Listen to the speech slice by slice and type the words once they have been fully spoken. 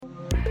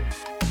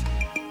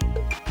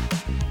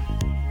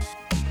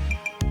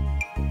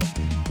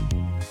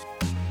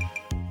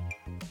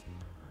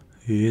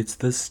It's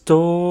the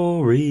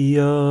story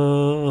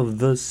of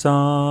the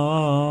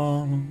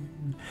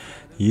song.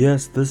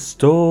 Yes, the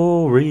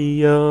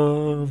story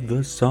of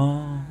the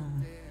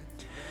song.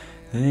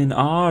 An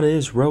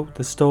artist wrote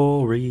the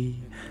story.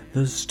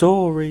 The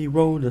story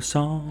wrote a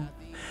song.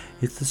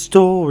 It's the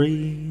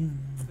story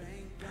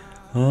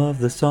of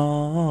the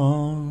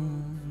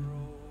song.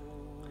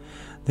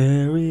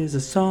 There is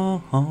a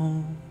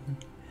song.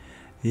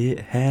 It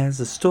has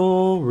a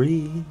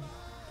story.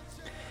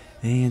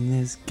 And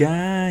this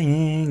guy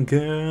and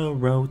girl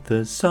wrote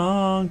the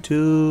song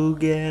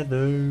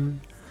together.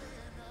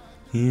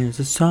 Here's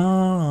a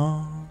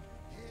song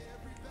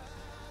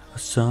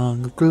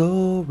of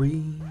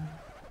glory,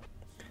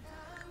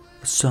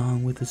 a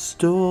song with a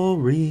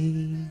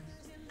story.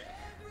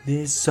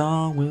 This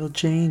song will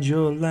change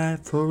your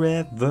life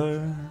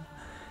forever.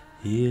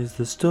 Here's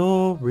the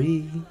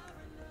story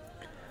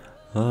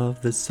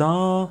of the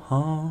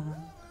song.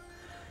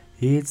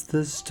 It's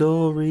the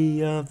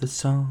story of the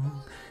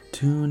song.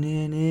 Tune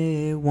in,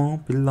 it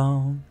won't be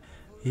long.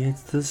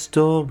 It's the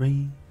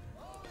story.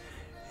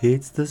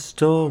 It's the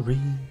story.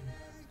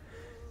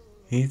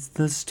 It's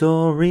the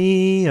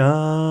story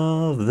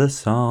of the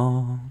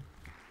song.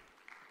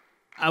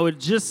 I would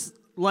just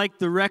like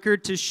the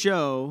record to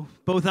show,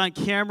 both on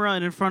camera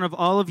and in front of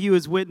all of you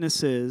as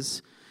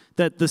witnesses,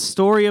 that the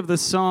story of the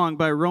song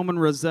by Roman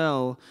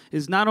Roselle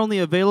is not only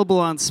available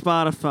on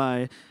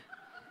Spotify,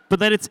 but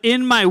that it's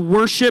in my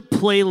worship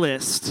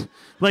playlist.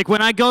 Like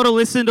when I go to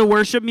listen to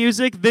worship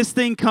music, this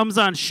thing comes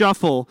on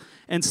shuffle,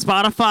 and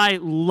Spotify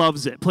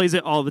loves it, plays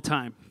it all the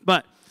time.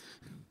 But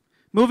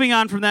moving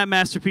on from that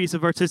masterpiece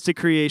of artistic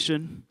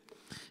creation,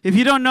 if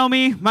you don't know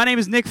me, my name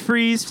is Nick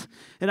Fries,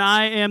 and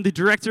I am the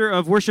Director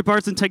of Worship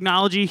Arts and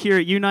Technology here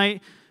at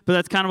Unite, but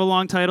that's kind of a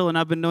long title, and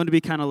I've been known to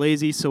be kind of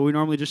lazy, so we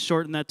normally just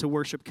shorten that to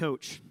Worship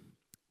Coach.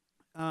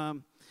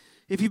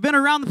 If you've been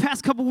around the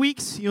past couple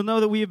weeks, you'll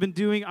know that we have been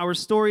doing our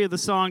Story of the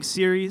Song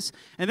series,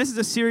 and this is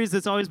a series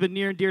that's always been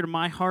near and dear to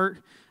my heart,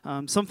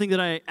 something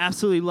that I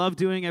absolutely love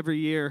doing every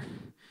year.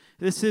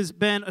 This has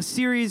been a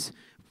series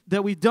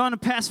that we've done the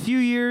past few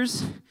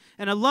years,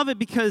 and I love it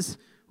because,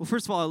 well,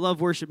 first of all, I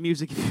love worship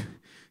music, if you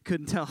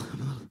couldn't tell.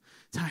 I'm a little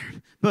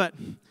tired. But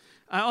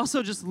I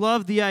also just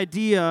love the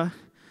idea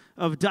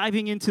of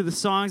diving into the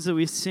songs that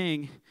we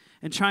sing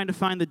and trying to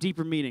find the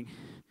deeper meaning,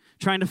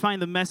 trying to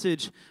find the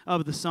message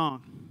of the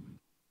song.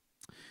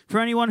 For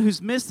anyone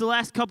who's missed the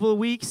last couple of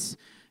weeks,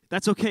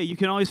 that's okay. You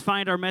can always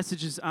find our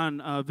messages on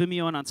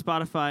Vimeo and on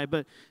Spotify.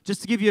 But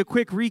just to give you a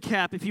quick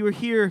recap, if you were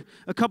here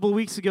a couple of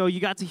weeks ago, you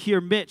got to hear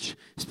Mitch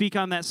speak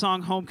on that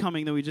song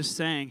Homecoming that we just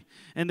sang.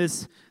 And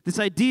this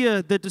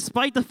idea that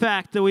despite the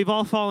fact that we've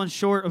all fallen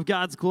short of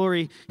God's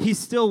glory, he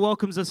still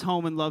welcomes us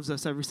home and loves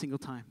us every single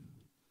time.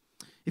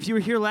 If you were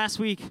here last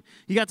week,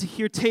 you got to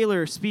hear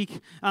Taylor speak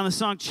on the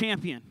song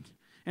Champion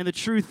and the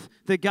truth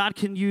that God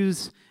can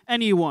use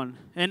anyone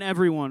and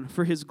everyone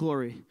for his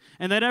glory,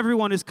 and that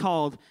everyone is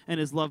called and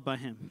is loved by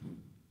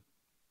him.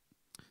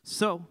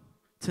 So,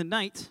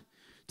 tonight,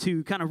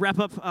 to kind of wrap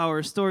up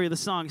our Story of the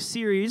Song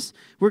series,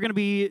 we're going to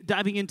be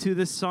diving into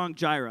this song,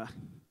 Jireh.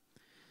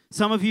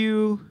 Some of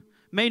you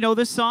may know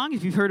this song.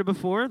 If you've heard it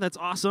before, that's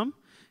awesome.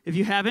 If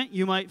you haven't,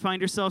 you might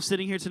find yourself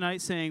sitting here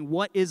tonight saying,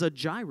 what is a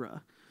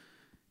Jireh?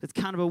 That's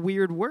kind of a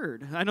weird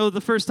word. I know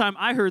the first time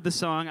I heard the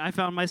song, I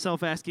found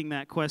myself asking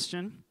that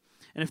question.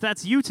 And if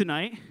that's you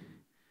tonight,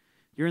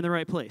 you're in the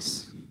right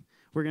place.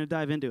 We're going to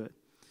dive into it.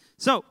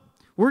 So,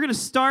 we're going to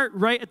start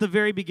right at the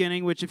very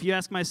beginning, which if you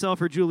ask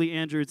myself or Julie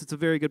Andrews, it's a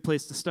very good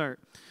place to start.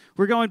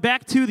 We're going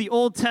back to the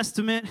Old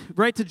Testament,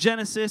 right to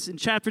Genesis in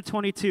chapter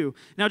 22.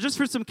 Now, just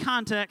for some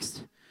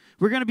context,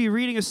 we're going to be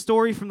reading a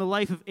story from the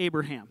life of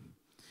Abraham.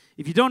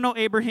 If you don't know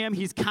Abraham,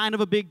 he's kind of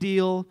a big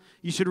deal.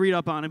 You should read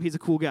up on him. He's a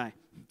cool guy.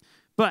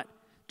 But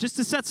just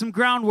to set some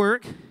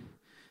groundwork,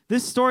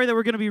 this story that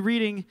we're going to be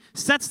reading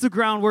sets the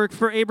groundwork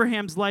for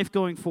Abraham's life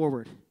going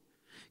forward.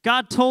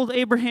 God told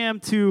Abraham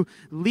to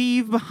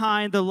leave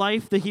behind the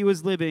life that he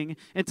was living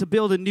and to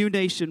build a new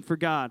nation for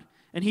God.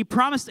 And he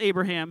promised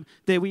Abraham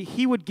that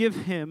he would give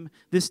him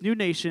this new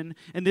nation,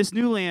 and this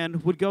new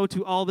land would go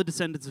to all the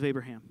descendants of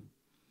Abraham.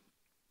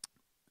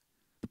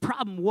 The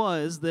problem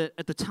was that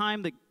at the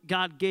time that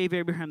God gave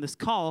Abraham this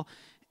call,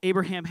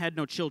 Abraham had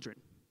no children.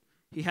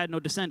 He had no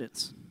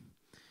descendants.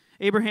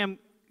 Abraham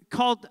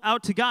called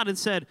out to God and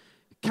said,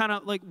 kind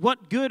of like,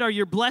 what good are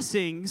your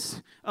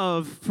blessings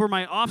for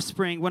my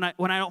offspring when I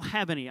don't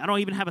have any? I don't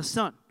even have a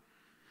son.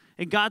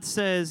 And God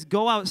says,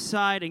 go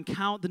outside and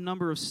count the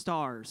number of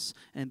stars,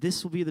 and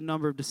this will be the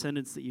number of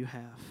descendants that you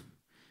have.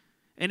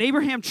 And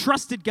Abraham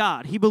trusted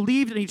God. He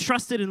believed and he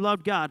trusted and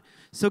loved God.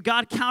 So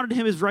God counted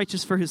him as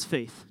righteous for his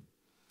faith.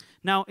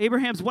 Now,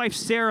 Abraham's wife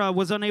Sarah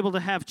was unable to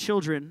have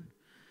children.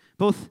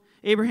 Both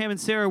Abraham and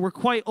Sarah were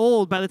quite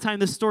old by the time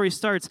this story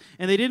starts,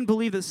 and they didn't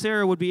believe that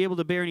Sarah would be able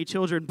to bear any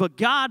children. But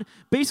God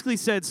basically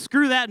said,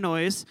 screw that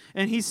noise,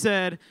 and he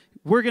said,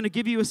 we're going to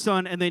give you a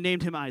son, and they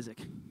named him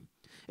Isaac.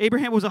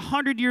 Abraham was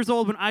 100 years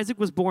old when Isaac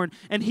was born,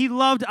 and he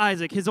loved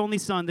Isaac, his only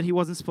son that he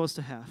wasn't supposed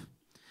to have.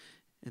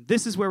 And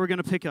this is where we're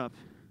going to pick up,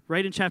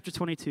 right in chapter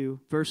 22,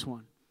 verse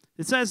 1.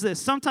 It says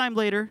this, sometime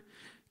later,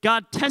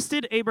 God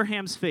tested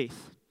Abraham's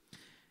faith.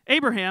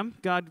 Abraham,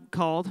 God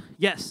called.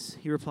 Yes,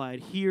 he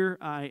replied, here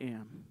I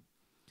am.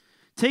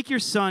 Take your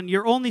son,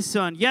 your only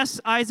son, yes,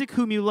 Isaac,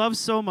 whom you love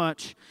so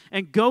much,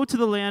 and go to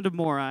the land of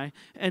Moriah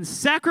and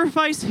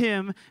sacrifice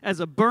him as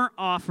a burnt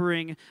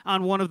offering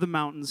on one of the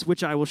mountains,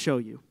 which I will show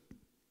you.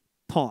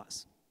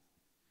 Pause.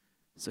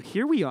 So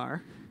here we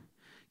are.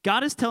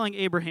 God is telling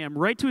Abraham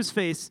right to his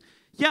face,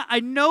 yeah, I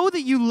know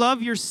that you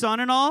love your son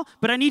and all,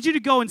 but I need you to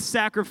go and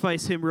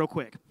sacrifice him real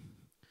quick.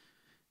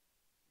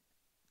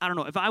 I don't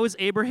know. If I was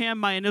Abraham,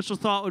 my initial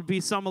thought would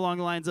be some along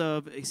the lines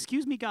of,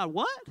 excuse me, God,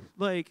 what?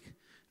 Like,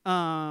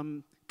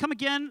 come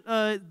again?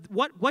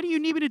 What do you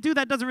need me to do?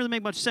 That doesn't really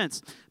make much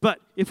sense. But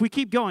if we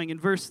keep going in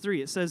verse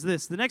 3, it says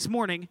this. The next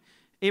morning,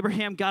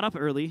 Abraham got up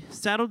early,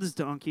 saddled his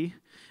donkey,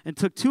 and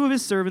took 2 of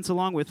his servants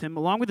along with him,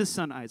 along with his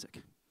son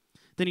Isaac.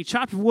 Then he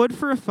chopped wood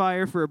for a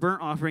fire for a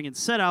burnt offering and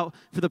set out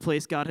for the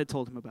place God had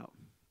told him about.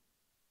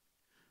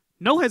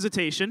 No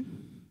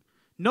hesitation,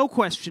 no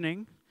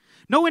questioning,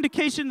 no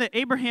indication that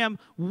Abraham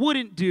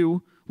wouldn't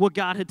do what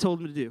God had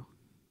told him to do.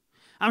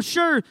 I'm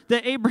sure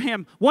that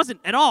Abraham wasn't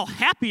at all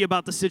happy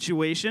about the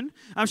situation.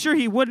 I'm sure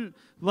he wouldn't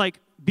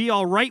be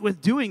all right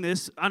with doing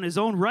this on his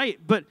own right,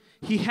 but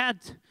he had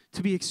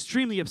to be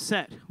extremely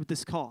upset with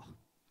this call.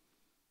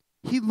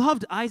 He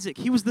loved Isaac.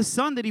 He was the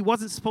son that he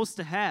wasn't supposed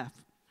to have.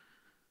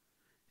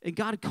 And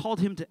God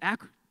called him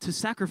to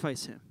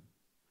sacrifice him.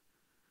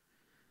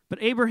 But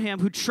Abraham,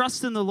 who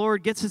trusts in the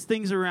Lord, gets his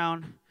things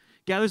around,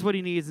 gathers what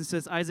he needs, and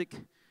says, Isaac,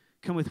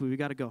 come with me. We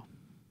got to go.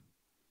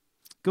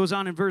 Goes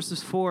on in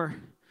verses 4.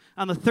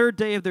 On the 3rd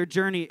day of their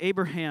journey,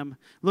 Abraham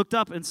looked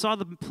up and saw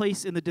the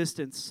place in the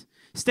distance.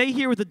 Stay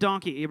here with the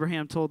donkey,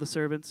 Abraham told the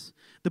servants.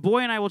 The boy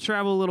and I will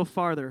travel a little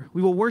farther.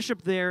 We will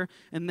worship there,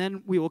 and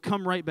then we will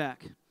come right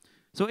back.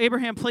 So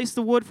Abraham placed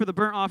the wood for the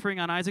burnt offering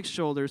on Isaac's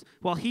shoulders,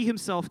 while he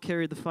himself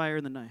carried the fire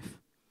and the knife.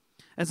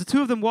 As the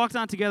 2 of them walked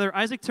on together,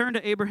 Isaac turned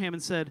to Abraham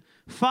and said,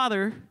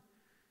 Father,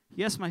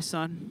 yes, my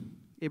son,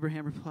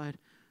 Abraham replied.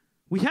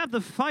 We have the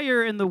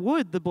fire and the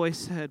wood, the boy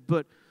said,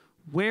 but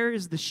where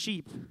is the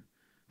sheep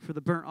for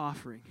the burnt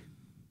offering?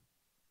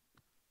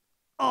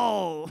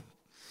 Oh,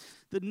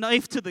 the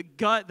knife to the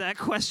gut that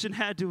question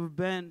had to have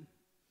been.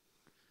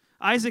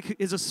 Isaac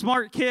is a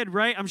smart kid,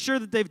 right? I'm sure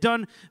that they've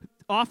done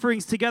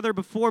offerings together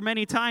before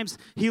many times.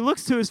 He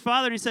looks to his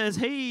father and he says,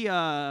 hey,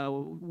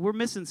 we're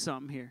missing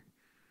something here.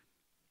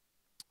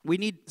 We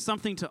need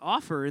something to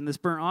offer in this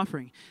burnt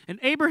offering. And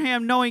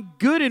Abraham, knowing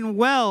good and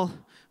well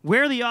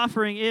where the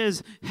offering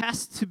is,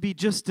 has to be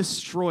just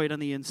destroyed on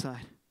the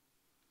inside.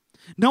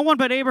 No one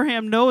but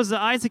Abraham knows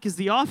that Isaac is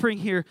the offering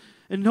here,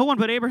 and no one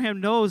but Abraham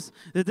knows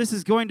that this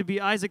is going to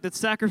be Isaac that's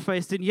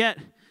sacrificed. And yet,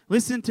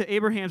 listen to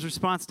Abraham's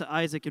response to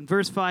Isaac. In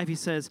verse 5, he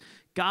says,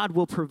 God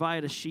will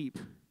provide a sheep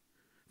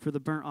for the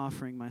burnt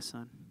offering, my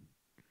son.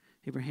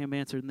 Abraham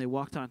answered, and they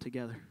walked on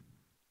together.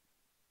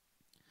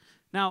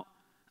 Now,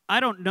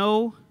 I don't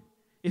know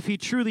if he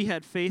truly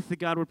had faith that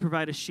God would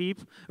provide a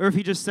sheep, or if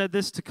he just said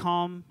this to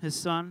calm his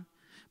son.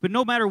 But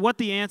no matter what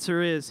the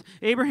answer is,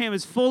 Abraham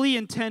is fully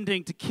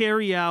intending to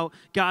carry out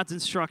God's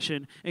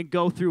instruction and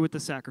go through with the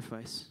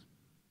sacrifice.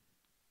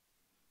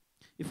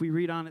 If we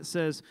read on, it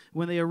says,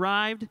 when they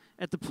arrived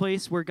at the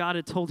place where God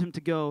had told him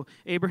to go,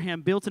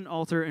 Abraham built an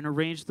altar and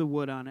arranged the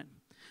wood on it.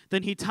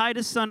 Then he tied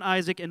his son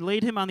Isaac and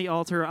laid him on the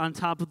altar on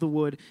top of the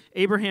wood.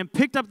 Abraham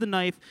picked up the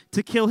knife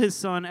to kill his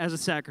son as a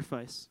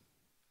sacrifice.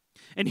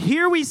 And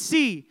here we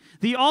see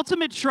the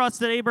ultimate trust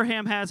that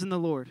Abraham has in the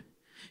Lord.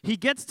 He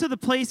gets to the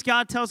place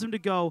God tells him to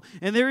go,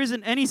 and there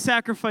isn't any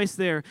sacrifice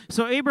there.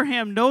 So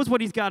Abraham knows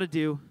what he's got to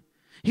do.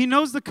 He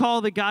knows the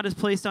call that God has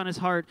placed on his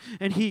heart,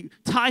 and he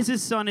ties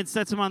his son and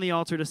sets him on the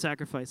altar to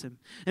sacrifice him.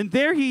 And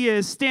there he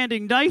is,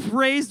 standing, knife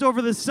raised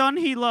over the son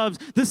he loves,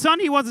 the son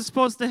he wasn't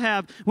supposed to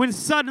have, when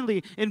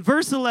suddenly, in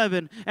verse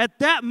 11, at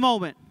that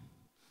moment,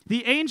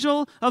 the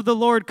angel of the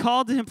Lord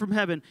called to him from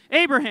heaven,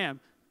 Abraham,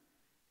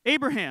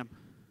 Abraham.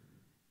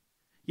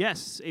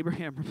 Yes,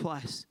 Abraham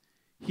replies,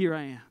 here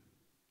I am.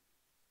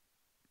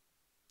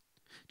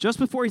 Just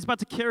before he's about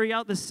to carry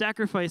out this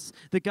sacrifice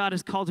that God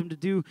has called him to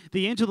do,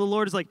 the angel of the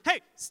Lord is like,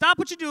 hey, stop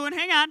what you're doing,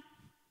 hang on.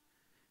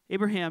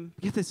 Abraham,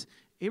 get this,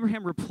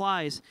 Abraham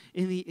replies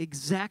in the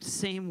exact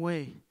same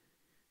way.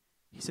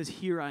 He says,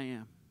 here I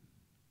am.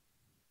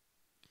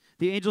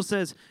 The angel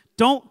says,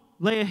 don't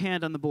lay a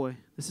hand on the boy.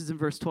 This is in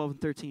verse 12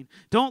 and 13.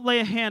 Don't lay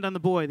a hand on the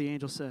boy, the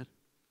angel said.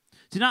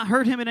 Do not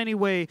hurt him in any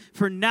way,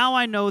 for now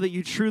I know that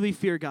you truly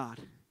fear God.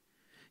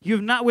 You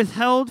have not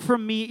withheld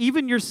from me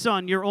even your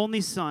son, your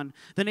only son.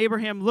 Then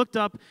Abraham looked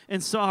up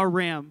and saw a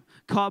ram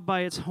caught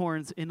by its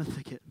horns in a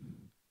thicket.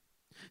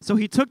 So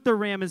he took the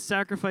ram and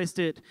sacrificed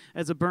it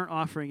as a burnt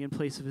offering in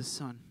place of his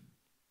son.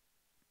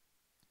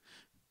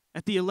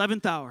 At the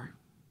 11th hour,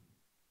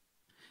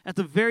 at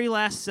the very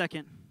last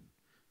second,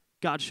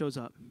 God shows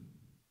up.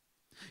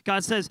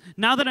 God says,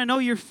 now that I know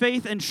your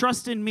faith and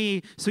trust in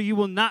me, so you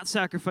will not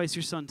sacrifice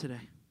your son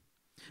today.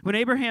 When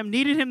Abraham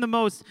needed him the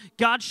most,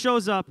 God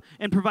shows up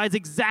and provides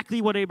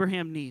exactly what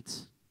Abraham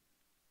needs.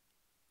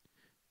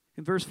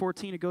 In verse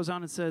 14, it goes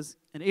on and says,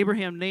 and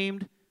Abraham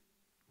named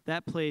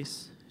that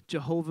place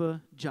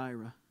Jehovah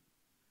Jireh.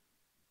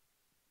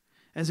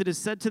 As it is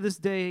said to this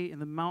day, in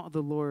the mount of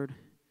the Lord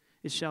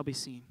it shall be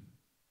seen.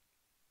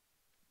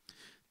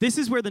 This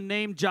is where the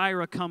name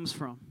Jireh comes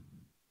from.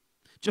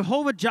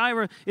 Jehovah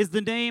Jireh is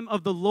the name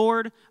of the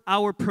Lord,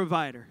 our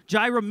provider.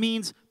 Jireh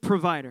means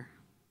provider.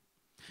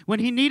 When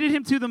he needed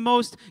him to the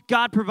most,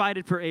 God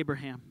provided for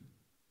Abraham.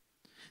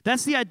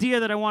 That's the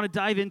idea that I want to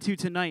dive into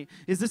tonight,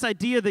 is this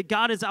idea that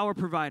God is our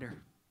provider.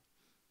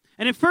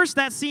 And at first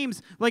that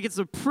seems like it's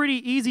a pretty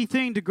easy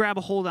thing to grab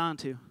a hold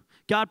onto.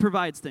 God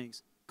provides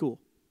things.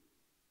 Cool.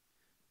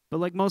 But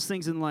like most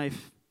things in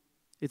life,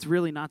 it's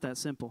really not that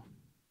simple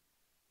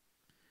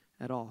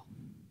at all.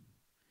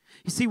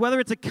 You see,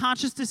 whether it's a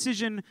conscious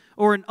decision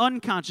or an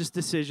unconscious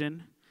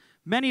decision,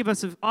 many of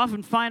us have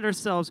often find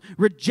ourselves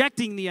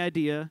rejecting the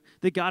idea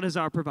that God is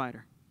our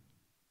provider.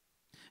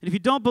 And if you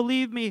don't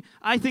believe me,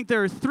 I think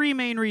there are three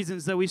main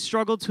reasons that we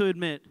struggle to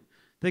admit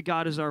that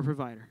God is our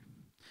provider.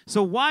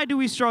 So why do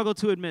we struggle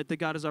to admit that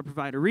God is our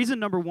provider? Reason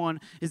number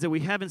one is that we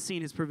haven't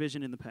seen his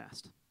provision in the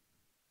past.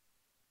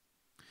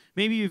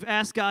 Maybe you've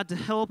asked God to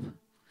help,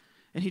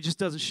 and he just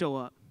doesn't show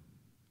up.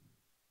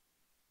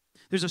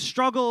 There's a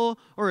struggle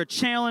or a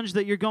challenge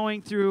that you're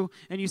going through,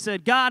 and you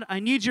said, God, I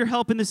need your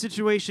help in this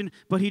situation,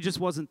 but he just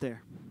wasn't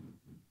there.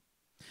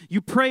 You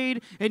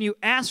prayed, and you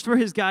asked for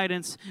his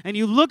guidance, and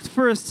you looked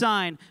for a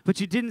sign, but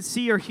you didn't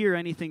see or hear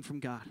anything from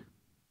God.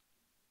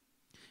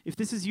 If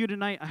this is you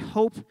tonight, I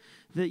hope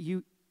that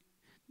you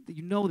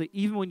know that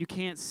even when you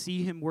can't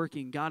see him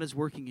working, God is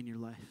working in your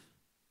life.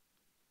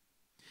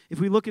 If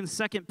we look in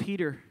 2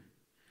 Peter,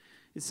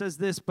 it says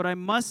this, but I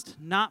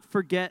must not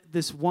forget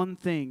this one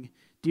thing,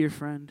 dear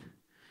friend.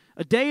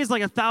 A day is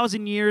like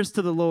 1,000 years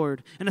to the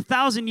Lord, and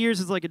 1,000 years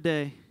is like a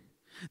day.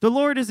 The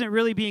Lord isn't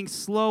really being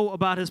slow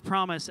about his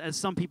promise as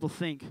some people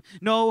think.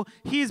 No,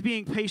 he is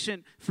being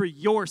patient for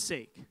your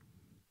sake.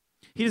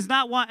 He does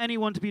not want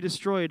anyone to be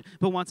destroyed,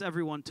 but wants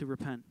everyone to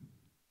repent.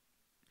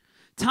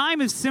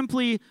 Time is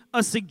simply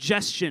a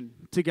suggestion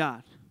to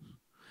God.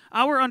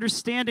 Our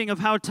understanding of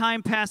how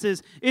time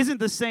passes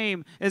isn't the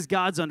same as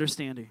God's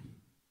understanding.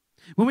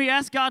 When we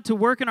ask God to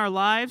work in our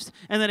lives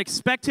and then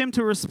expect him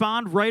to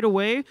respond right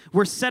away,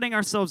 we're setting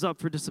ourselves up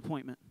for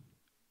disappointment.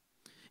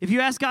 If you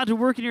ask God to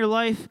work in your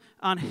life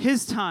on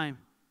his time,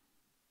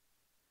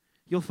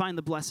 you'll find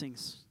the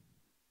blessings.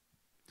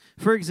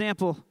 For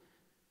example,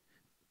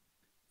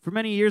 for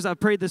many years I've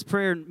prayed this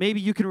prayer, and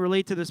maybe you can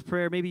relate to this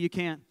prayer, maybe you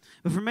can't.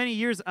 But for many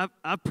years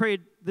I've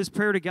prayed this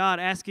prayer to God,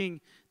 asking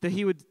that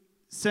he would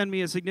send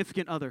me a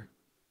significant other,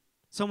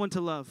 someone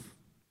to love.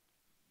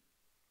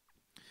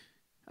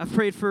 I've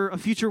prayed for a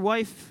future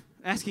wife,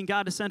 asking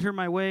God to send her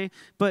my way.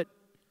 But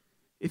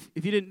if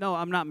you didn't know,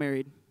 I'm not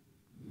married.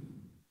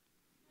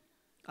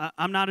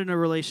 I'm not in a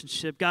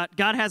relationship.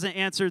 God hasn't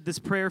answered this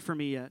prayer for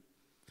me yet.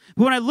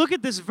 But when I look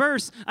at this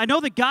verse, I know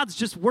that God's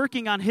just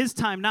working on his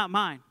time, not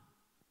mine.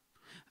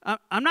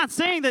 I'm not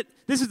saying that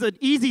this is an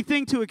easy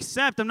thing to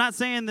accept. I'm not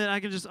saying that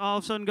I can just all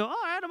of a sudden go, all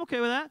right, I'm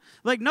okay with that.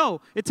 Like,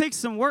 no, it takes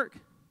some work.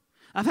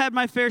 I've had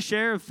my fair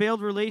share of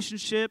failed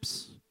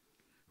relationships,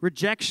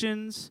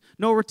 rejections,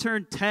 no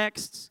return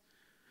texts,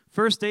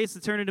 first dates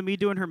that turn into me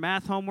doing her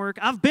math homework.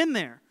 I've been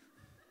there.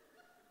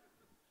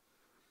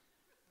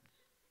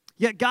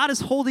 Yet God is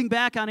holding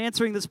back on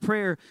answering this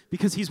prayer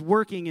because he's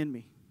working in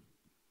me.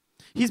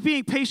 He's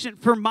being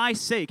patient for my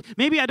sake.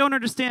 Maybe I don't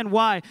understand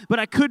why, but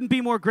I couldn't be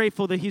more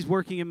grateful that he's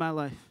working in my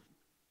life.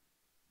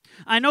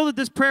 I know that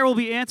this prayer will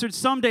be answered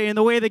someday in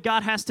the way that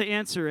God has to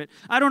answer it.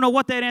 I don't know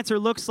what that answer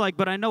looks like,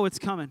 but I know it's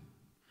coming.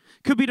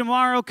 Could be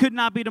tomorrow, could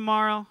not be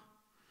tomorrow.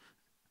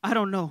 I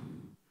don't know.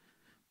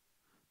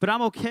 But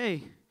I'm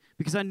okay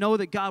because I know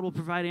that God will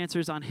provide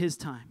answers on his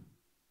time.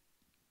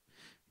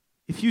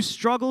 If you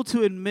struggle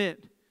to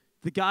admit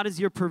that God is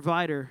your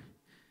provider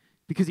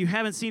because you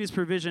haven't seen his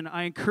provision,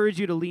 I encourage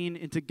you to lean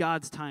into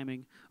God's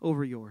timing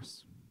over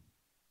yours.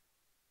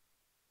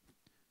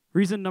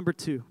 Reason number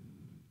 2.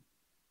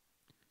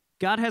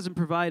 God hasn't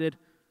provided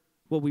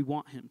what we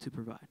want him to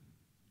provide.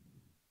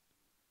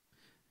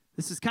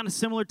 This is kind of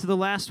similar to the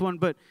last one,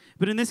 but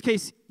in this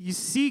case, you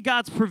see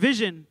God's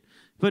provision,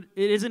 but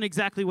it isn't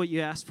exactly what you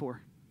asked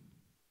for.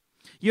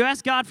 You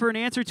ask God for an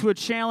answer to a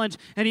challenge,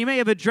 and he may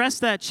have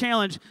addressed that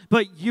challenge,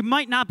 but you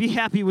might not be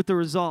happy with the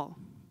result.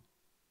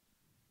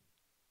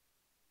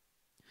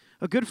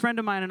 A good friend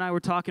of mine and I were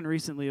talking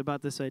recently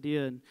about this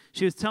idea, and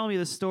she was telling me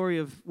the story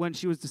of when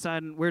she was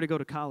deciding where to go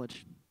to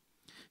college.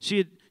 She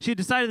had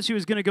decided that she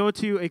was going to go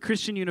to a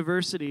Christian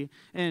university,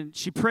 and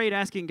she prayed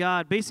asking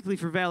God basically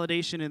for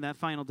validation in that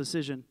final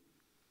decision.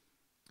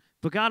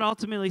 But God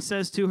ultimately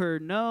says to her,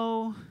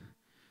 no,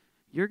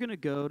 you're going to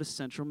go to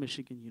Central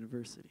Michigan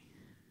University.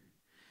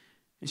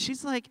 And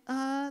she's like,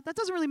 that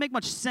doesn't really make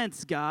much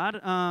sense, God.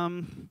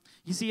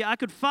 You see, I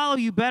could follow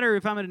you better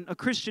if I'm in a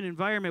Christian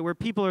environment where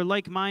people are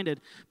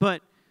like-minded.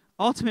 But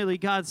ultimately,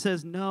 God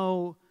says,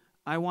 no,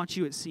 I want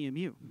you at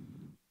CMU.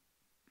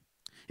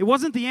 It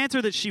wasn't the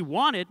answer that she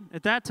wanted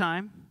at that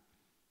time,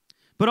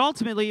 but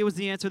ultimately it was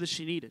the answer that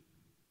she needed.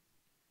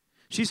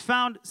 She's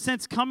found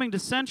since coming to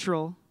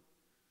Central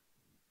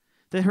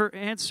that her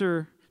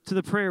answer to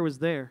the prayer was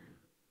there.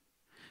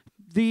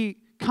 The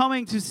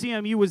coming to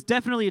CMU was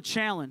definitely a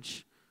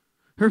challenge.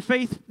 Her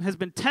faith has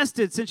been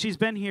tested since she's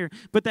been here,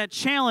 but that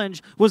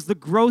challenge was the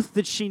growth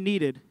that she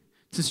needed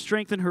to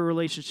strengthen her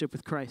relationship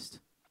with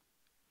Christ.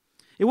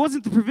 It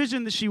wasn't the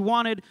provision that she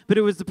wanted, but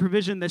it was the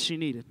provision that she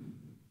needed.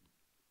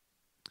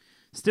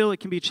 Still, it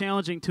can be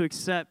challenging to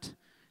accept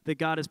that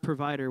God is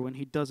provider when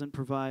he doesn't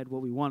provide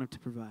what we want him to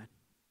provide.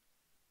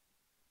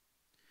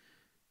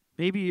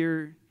 Maybe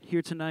you're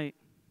here tonight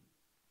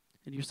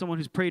and you're someone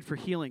who's prayed for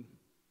healing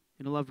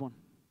in a loved one.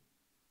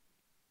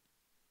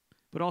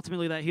 But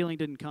ultimately that healing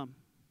didn't come.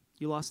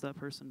 You lost that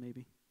person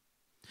maybe.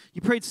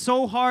 You prayed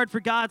so hard for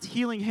God's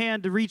healing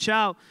hand to reach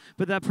out,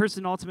 but that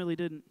person ultimately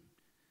didn't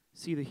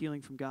see the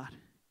healing from God.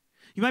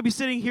 You might be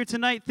sitting here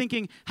tonight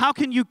thinking, how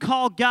can you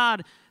call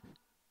God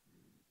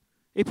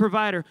a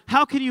provider?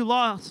 How can you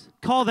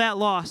call that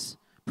loss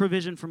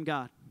provision from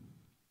God?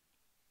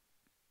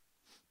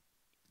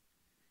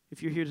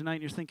 If you're here tonight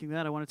and you're thinking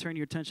that, I want to turn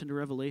your attention to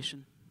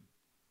Revelation.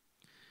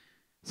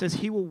 It says,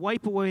 he will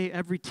wipe away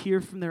every tear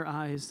from their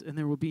eyes, and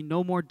there will be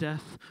no more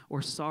death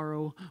or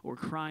sorrow or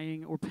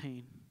crying or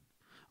pain.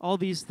 All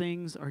these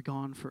things are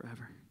gone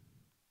forever.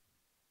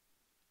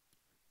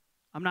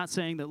 I'm not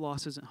saying that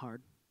loss isn't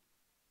hard.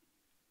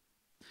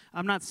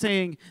 I'm not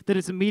saying that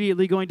it's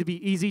immediately going to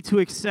be easy to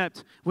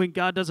accept when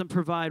God doesn't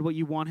provide what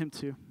you want him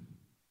to.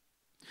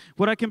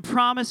 What I can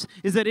promise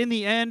is that in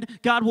the end,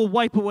 God will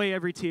wipe away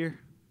every tear.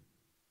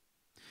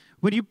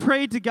 When you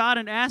prayed to God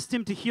and asked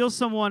him to heal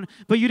someone,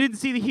 but you didn't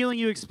see the healing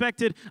you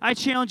expected, I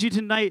challenge you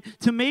tonight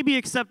to maybe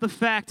accept the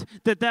fact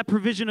that that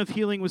provision of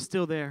healing was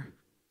still there.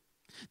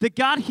 That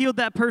God healed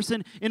that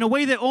person in a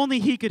way that only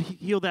he could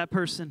heal that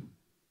person.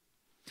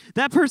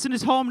 That person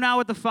is home now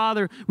with the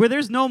Father, where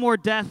there's no more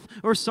death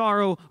or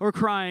sorrow or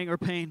crying or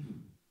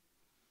pain.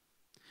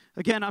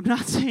 Again, I'm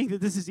not saying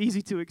that this is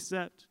easy to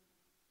accept.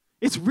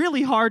 It's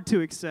really hard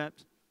to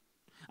accept.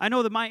 I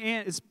know that my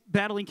aunt is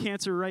battling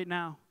cancer right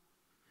now.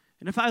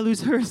 And if I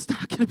lose her, it's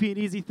not going to be an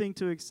easy thing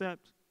to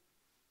accept.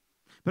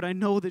 But I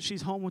know that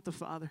she's home with the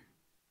Father.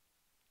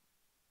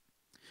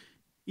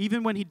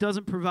 Even when he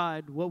doesn't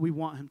provide what we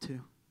want him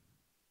to,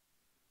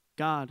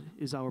 God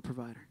is our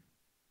provider.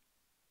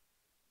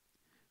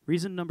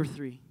 Reason number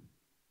 3,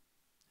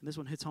 and this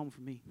one hits home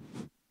for me.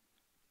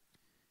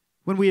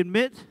 When we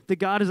admit that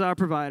God is our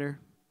provider,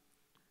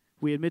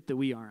 we admit that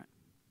we aren't.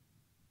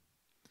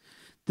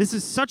 This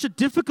is such a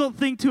difficult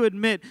thing to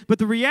admit, but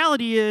the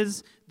reality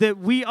is that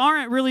we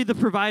aren't really the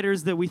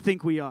providers that we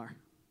think we are.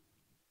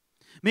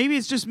 Maybe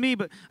it's just me,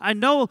 but I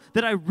know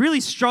that I really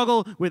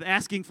struggle with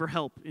asking for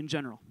help in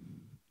general.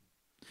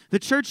 The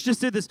church just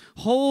did this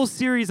whole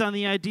series on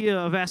the idea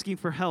of asking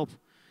for help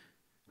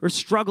or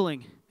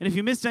struggling. And if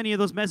you missed any of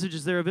those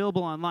messages, they're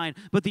available online.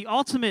 But the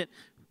ultimate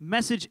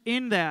message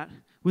in that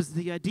was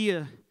the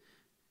idea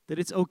that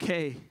it's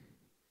okay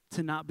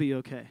to not be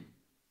okay.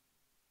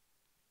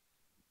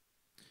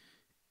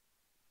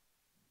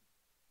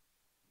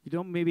 You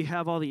don't maybe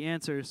have all the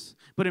answers,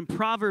 but in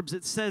Proverbs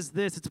it says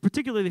this. It's a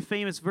particularly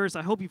famous verse.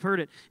 I hope you've heard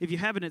it. If you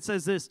haven't, it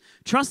says this: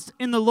 trust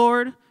in the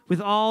Lord with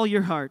all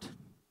your heart.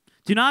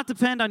 Do not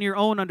depend on your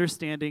own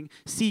understanding.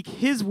 Seek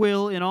his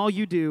will in all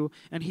you do,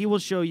 and he will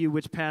show you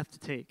which path to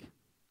take.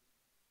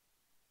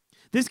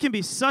 This can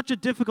be such a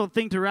difficult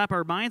thing to wrap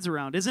our minds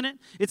around, isn't it?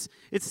 It's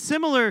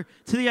similar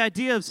to the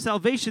idea of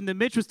salvation that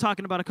Mitch was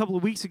talking about a couple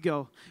of weeks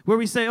ago, where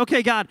we say,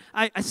 okay, God,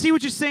 I see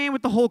what you're saying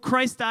with the whole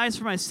Christ dies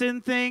for my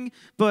sin thing,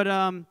 but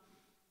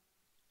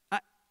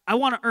I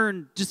want to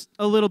earn just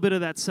a little bit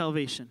of that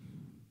salvation.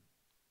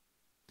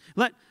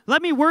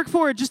 Let me work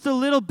for it just a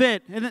little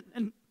bit.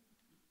 And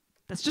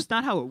that's just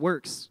not how it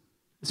works.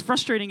 As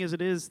frustrating as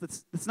it is,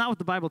 that's not what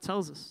the Bible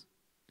tells us.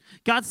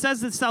 God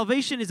says that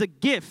salvation is a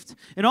gift,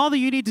 and all that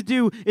you need to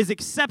do is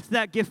accept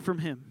that gift from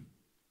him.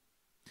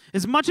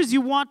 As much as you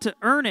want to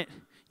earn it,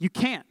 you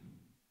can't.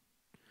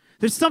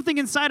 There's something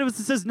inside of us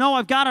that says, no,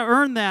 I've got to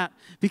earn that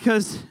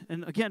because,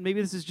 and again,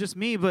 maybe this is just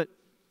me, but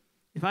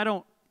if I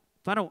don't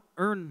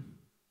earn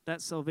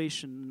that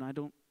salvation, I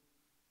don't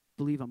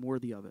believe I'm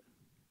worthy of it.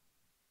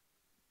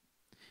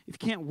 If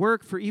you can't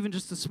work for even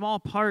just a small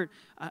part,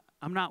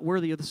 I'm not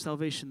worthy of the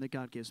salvation that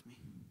God gives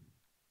me.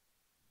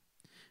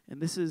 And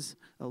this is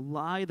a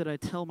lie that I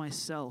tell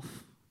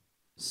myself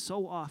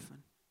so often.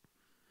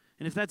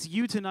 And if that's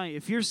you tonight,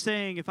 if you're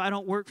saying, if I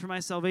don't work for my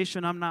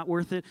salvation, I'm not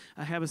worth it,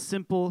 I have a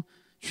simple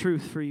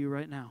truth for you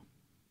right now.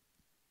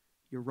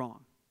 You're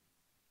wrong.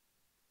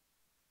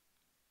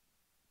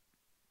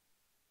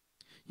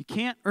 You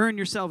can't earn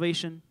your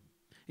salvation,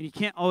 and you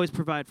can't always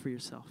provide for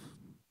yourself.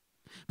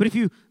 But if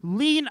you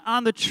lean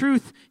on the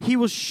truth, he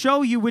will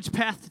show you which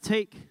path to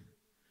take.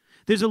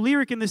 There's a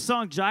lyric in this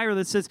song, Jireh,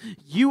 that says,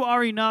 you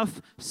are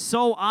enough,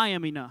 so I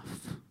am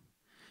enough.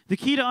 The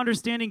key to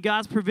understanding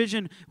God's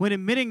provision when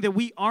admitting that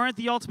we aren't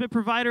the ultimate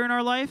provider in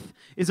our life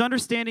is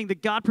understanding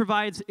that God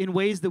provides in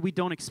ways that we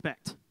don't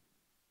expect.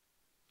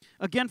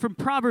 Again, from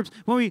Proverbs,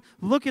 when we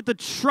look at the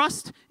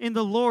trust in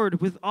the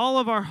Lord with all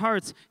of our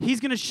hearts, He's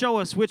going to show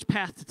us which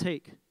path to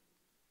take.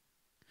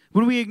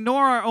 When we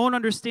ignore our own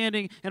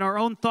understanding and our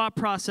own thought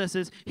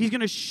processes, He's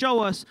going to show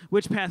us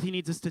which path He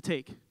needs us to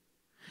take.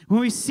 When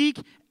we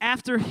seek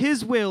after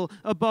His will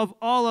above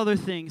all other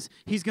things,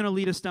 He's going to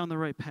lead us down the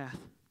right path.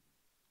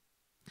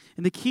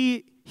 And the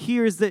key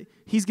here is that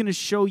He's going to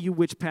show you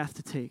which path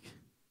to take.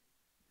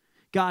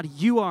 God,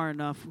 you are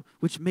enough,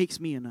 which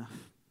makes me enough.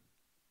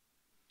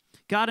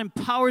 God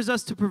empowers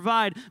us to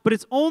provide, but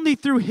it's only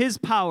through His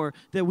power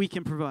that we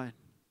can provide.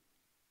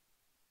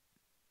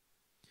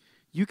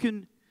 You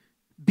can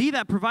be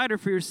that provider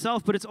for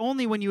yourself, but it's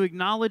only when you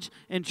acknowledge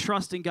and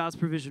trust in God's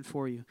provision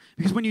for you.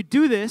 Because when you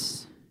do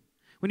this,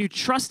 when you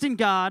trust in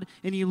God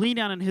and you lean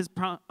on His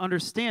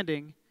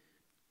understanding,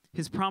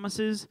 His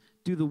promises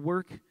do the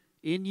work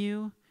in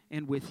you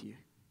and with you.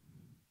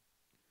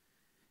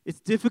 It's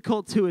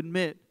difficult to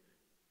admit,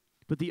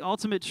 but the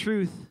ultimate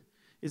truth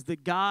is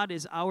that God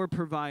is our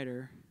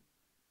provider,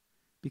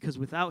 because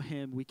without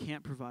Him, we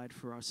can't provide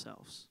for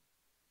ourselves.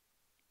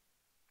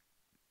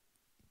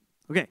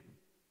 Okay,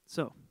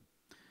 so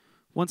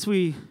once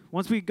we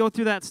go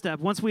through that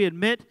step, once we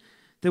admit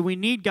that we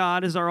need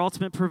God as our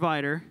ultimate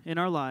provider in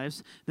our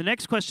lives, the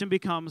next question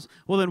becomes,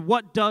 well, then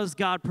what does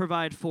God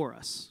provide for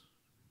us?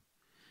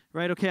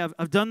 Right, okay,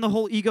 I've done the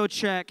whole ego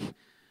check.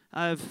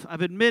 I've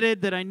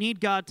admitted that I need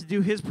God to do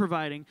His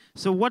providing.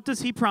 So what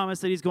does He promise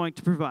that He's going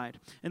to provide?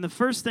 And the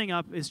first thing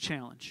up is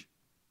challenge.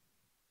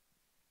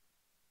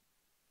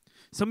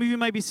 Some of you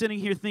might be sitting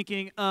here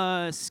thinking,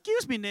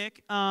 excuse me,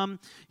 Nick,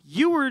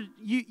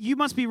 you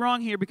must be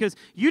wrong here, because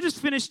you just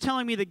finished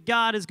telling me that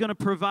God is going to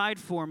provide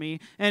for me,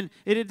 and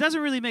it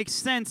doesn't really make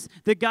sense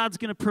that God's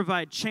going to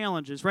provide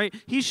challenges, right?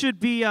 He should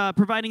be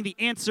providing the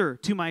answer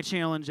to my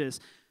challenges.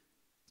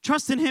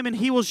 Trust in Him and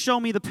He will show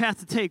me the path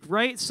to take,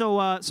 right?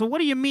 So what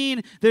do you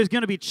mean there's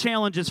going to be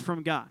challenges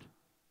from God?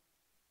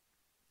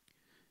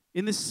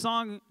 In this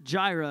song,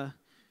 Jireh,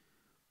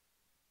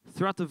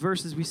 throughout the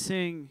verses we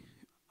sing,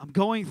 I'm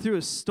going through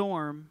a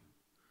storm,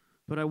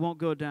 but I won't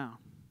go down.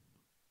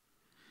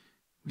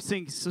 We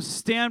sing, so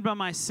stand by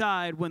my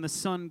side when the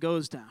sun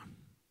goes down.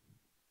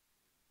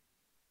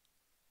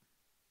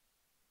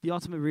 The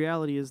ultimate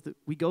reality is that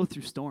we go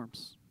through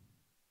storms.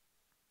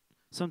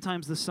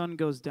 Sometimes the sun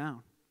goes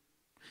down.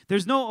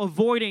 There's no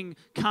avoiding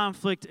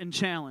conflict and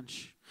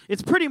challenge.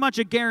 It's pretty much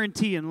a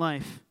guarantee in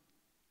life.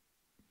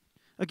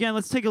 Again,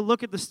 let's take a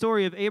look at the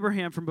story of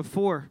Abraham from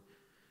before.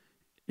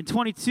 In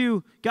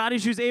 22, God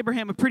issues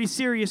Abraham a pretty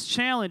serious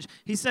challenge.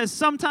 He says,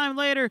 sometime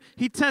later,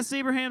 He tests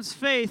Abraham's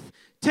faith.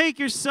 Take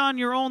your son,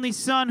 your only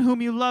son,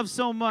 whom you love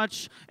so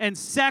much, and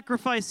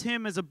sacrifice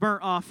him as a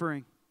burnt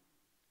offering.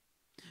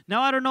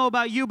 Now, I don't know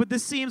about you, but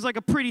this seems like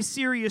a pretty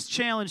serious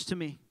challenge to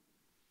me.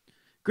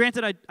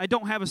 Granted, I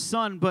don't have a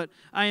son, but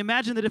I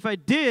imagine that if I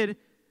did,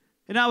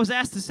 and I was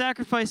asked to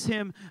sacrifice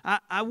him,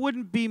 I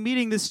wouldn't be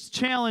meeting this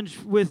challenge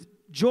with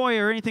joy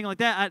or anything like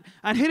that.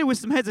 I'd hit it with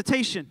some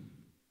hesitation.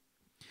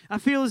 I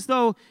feel as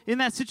though in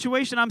that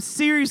situation, I'm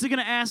seriously going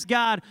to ask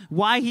God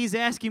why He's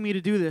asking me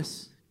to do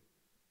this.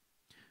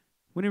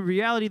 When in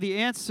reality, the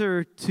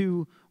answer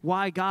to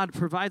why God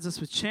provides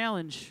us with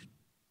challenge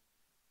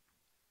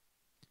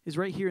is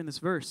right here in this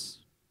verse.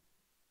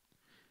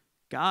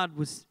 God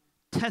was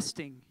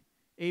testing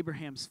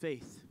Abraham's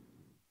faith.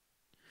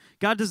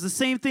 God does the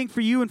same thing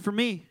for you and for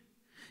me.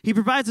 He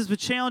provides us with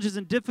challenges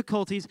and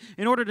difficulties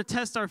in order to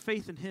test our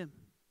faith in Him.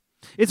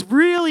 It's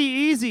really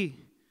easy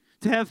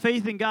to have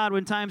faith in God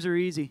when times are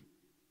easy.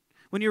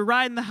 When you're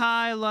riding the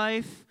high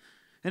life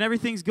and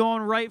everything's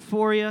going right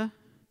for you,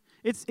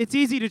 it's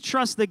easy to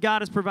trust that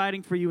God is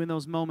providing for you in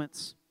those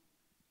moments.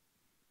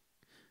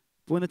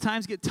 But when the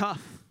times get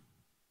tough,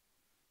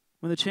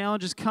 when the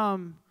challenges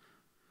come,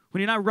 when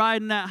you're not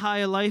riding that high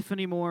of life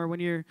anymore, when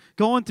you're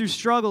going through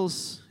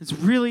struggles, it's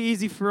really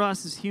easy for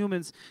us as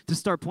humans to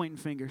start pointing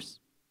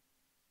fingers.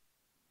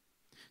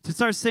 To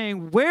start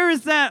saying, where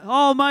is that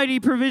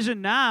almighty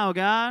provision now,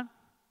 God?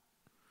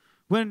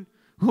 When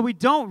what we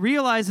don't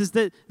realize is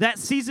that that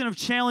season of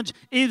challenge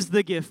is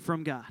the gift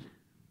from God.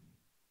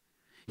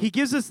 He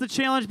gives us the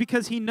challenge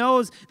because He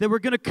knows that we're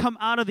going to come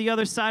out of the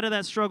other side of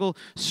that struggle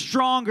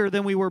stronger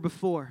than we were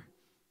before.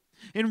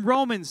 In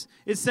Romans,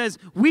 it says,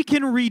 we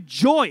can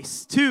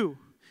rejoice too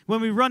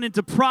when we run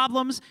into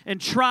problems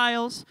and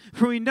trials,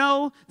 for we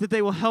know that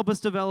they will help us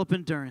develop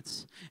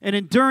endurance. And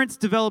endurance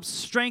develops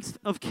strength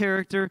of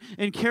character,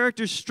 and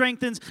character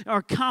strengthens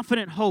our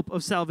confident hope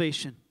of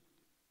salvation.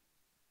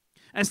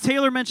 As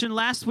Taylor mentioned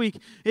last week,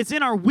 it's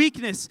in our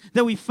weakness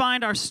that we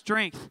find our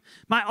strength.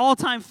 My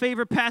all-time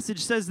favorite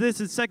passage says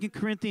this in 2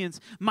 Corinthians,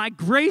 my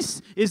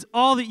grace is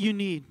all that you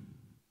need.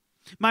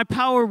 My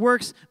power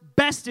works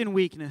best in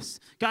weakness.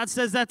 God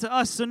says that to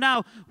us. So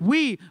now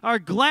we are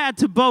glad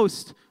to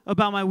boast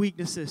about my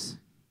weaknesses,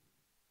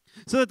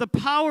 so that the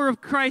power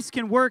of Christ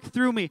can work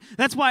through me.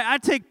 That's why I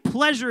take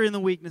pleasure in the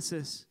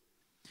weaknesses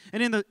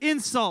and in the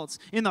insults,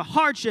 in the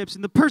hardships,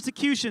 in the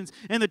persecutions,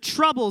 and the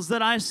troubles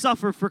that I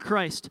suffer for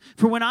Christ.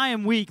 For when I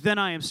am weak, then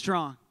I am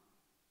strong.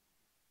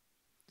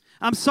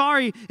 I'm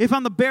sorry if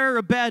I'm the bearer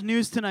of bad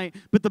news tonight,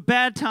 but the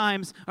bad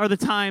times are the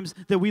times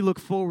that we look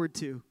forward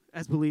to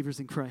as believers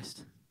in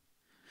Christ.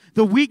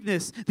 The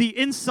weakness, the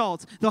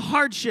insults, the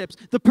hardships,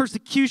 the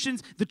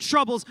persecutions, the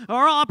troubles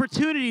are all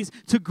opportunities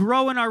to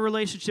grow in our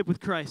relationship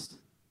with Christ.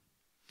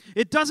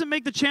 It doesn't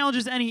make the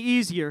challenges any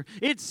easier.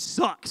 It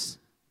sucks.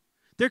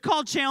 They're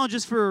called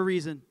challenges for a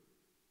reason.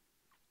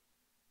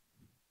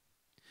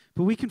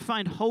 But we can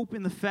find hope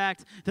in the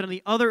fact that on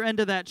the other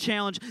end of that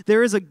challenge,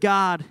 there is a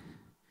God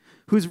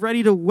who's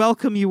ready to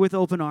welcome you with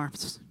open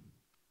arms.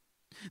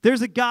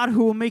 There's a God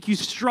who will make you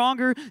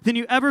stronger than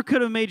you ever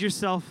could have made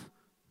yourself.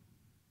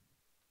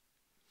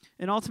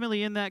 And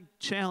ultimately, in that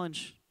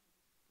challenge,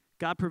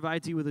 God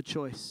provides you with a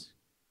choice.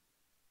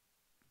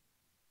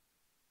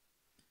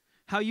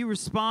 How you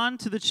respond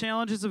to the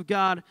challenges of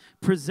God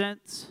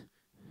presents,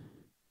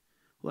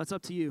 well, that's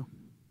up to you.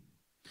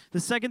 The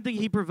second thing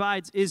he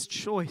provides is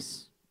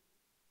choice.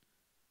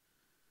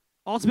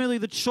 Ultimately,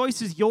 the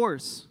choice is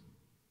yours.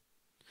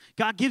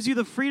 God gives you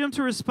the freedom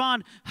to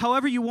respond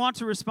however you want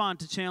to respond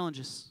to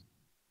challenges.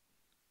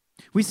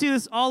 We see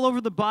this all over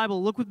the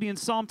Bible. Look with me in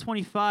Psalm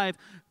 25.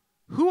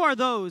 Who are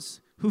those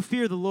who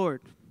fear the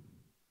Lord?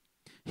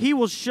 He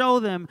will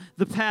show them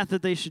the path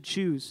that they should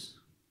choose.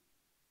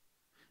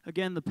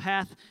 Again, the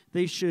path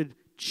they should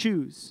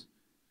choose.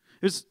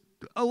 There's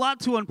a lot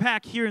to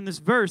unpack here in this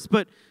verse,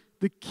 but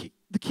the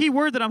key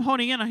word that I'm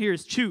honing in on here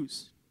is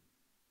choose.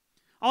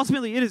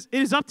 Ultimately, it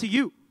is up to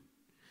you.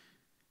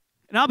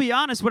 And I'll be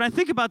honest, when I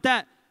think about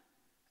that,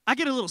 I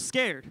get a little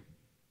scared.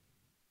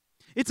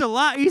 It's a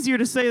lot easier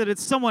to say that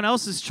it's someone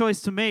else's choice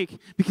to make,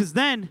 because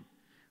then,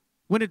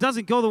 when it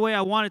doesn't go the way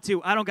I want it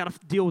to, I don't got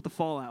to deal with the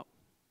fallout.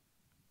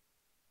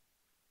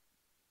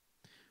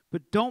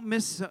 But don't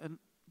miss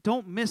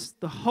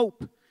the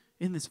hope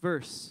in this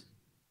verse.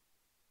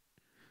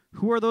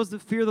 Who are those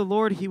that fear the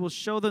Lord? He will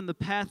show them the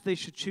path they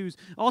should choose.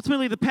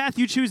 Ultimately, the path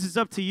you choose is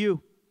up to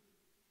you.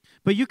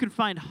 But you can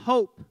find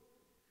hope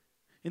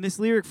in this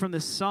lyric from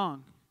this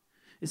song.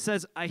 It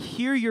says, I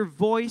hear your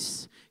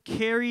voice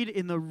carried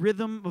in the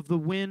rhythm of the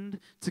wind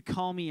to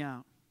call me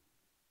out.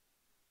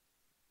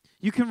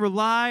 You can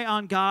rely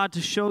on God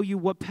to show you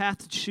what path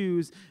to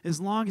choose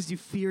as long as you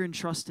fear and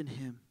trust in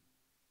him.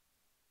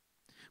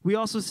 We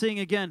also sing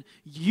again,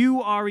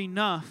 you are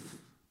enough,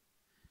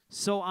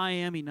 so I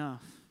am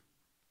enough.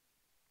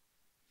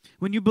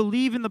 When you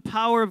believe in the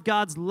power of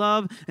God's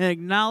love and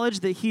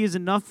acknowledge that he is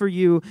enough for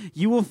you,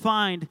 you will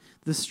find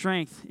the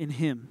strength in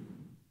him.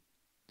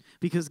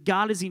 Because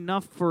God is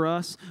enough for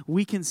us,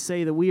 we can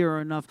say that we are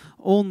enough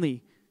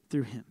only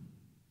through him.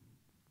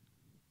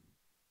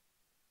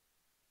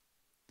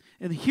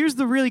 And here's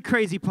the really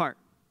crazy part.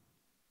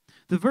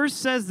 The verse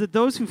says that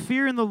those who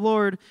fear in the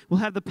Lord will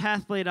have the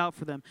path laid out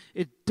for them.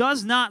 It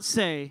does not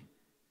say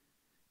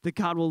that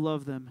God will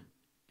love them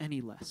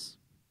any less.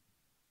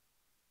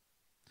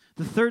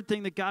 The third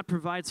thing that God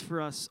provides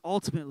for us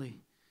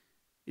ultimately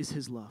is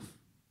his love.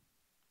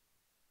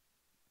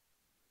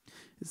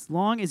 As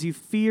long as you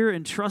fear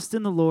and trust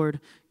in the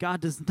Lord,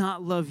 God does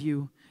not love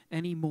you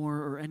any more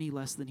or any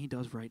less than he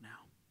does right now.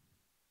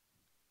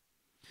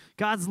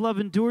 God's love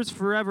endures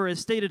forever, as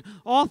stated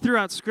all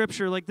throughout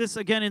Scripture, like this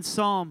again in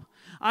Psalm.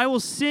 I will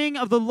sing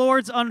of the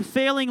Lord's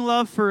unfailing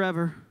love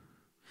forever.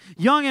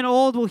 Young and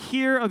old will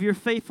hear of your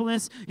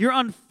faithfulness. Your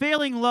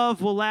unfailing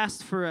love will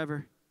last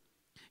forever.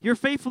 Your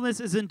faithfulness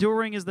is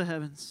enduring as the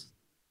heavens.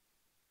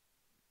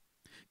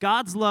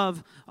 God's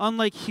love,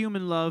 unlike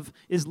human love,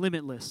 is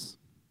limitless.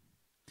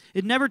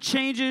 It never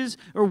changes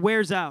or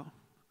wears out.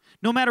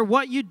 No matter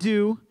what you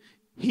do,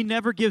 he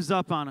never gives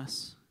up on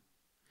us.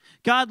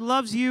 God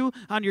loves you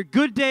on your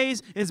good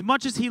days as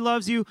much as he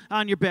loves you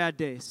on your bad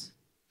days.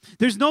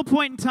 There's no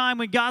point in time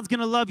when God's going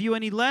to love you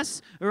any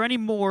less or any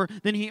more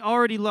than he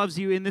already loves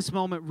you in this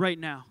moment right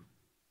now.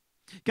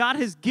 God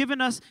has given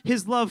us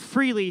his love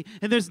freely,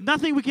 and there's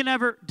nothing we can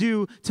ever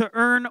do to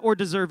earn or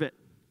deserve it.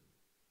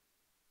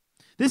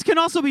 This can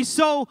also be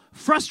so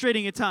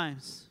frustrating at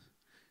times.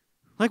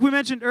 Like we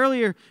mentioned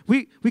earlier,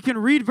 we can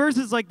read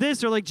verses like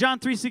this, or like John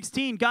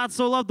 3:16, God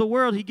so loved the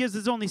world, he gives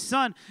his only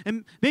son.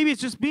 And maybe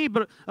it's just me,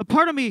 but a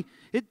part of me,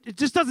 it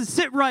just doesn't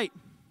sit right.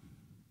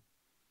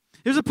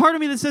 There's a part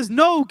of me that says,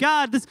 no,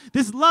 God,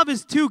 this love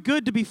is too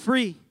good to be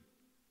free.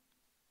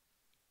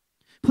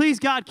 Please,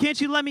 God, can't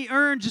you let me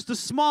earn just a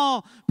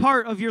small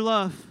part of your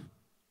love?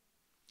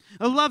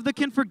 A love that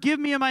can forgive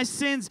me of my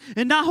sins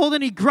and not hold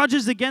any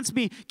grudges against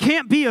me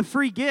can't be a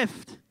free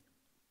gift.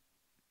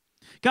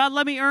 God,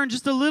 let me earn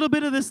just a little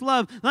bit of this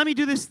love. Let me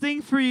do this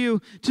thing for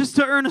you just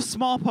to earn a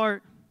small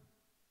part.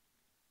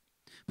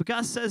 But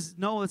God says,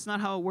 no, that's not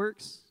how it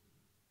works.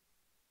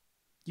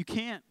 You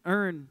can't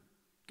earn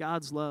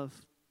God's love.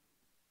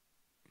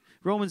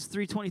 Romans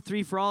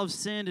 3:23, for all have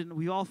sinned and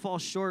we all fall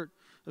short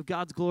of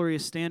God's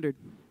glorious standard.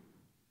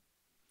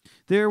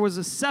 There was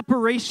a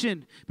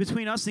separation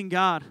between us and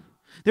God.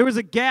 There was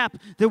a gap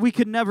that we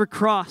could never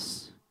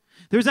cross.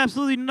 There's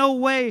absolutely no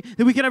way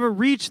that we could ever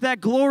reach that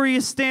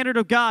glorious standard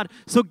of God.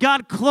 So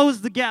God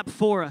closed the gap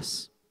for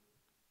us.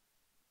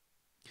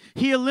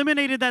 He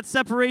eliminated that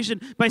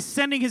separation by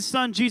sending his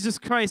son, Jesus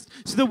Christ,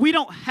 so that we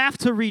don't have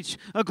to reach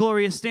a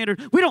glorious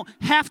standard. We don't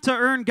have to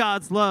earn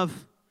God's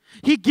love.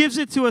 He gives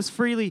it to us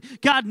freely.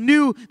 God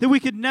knew that we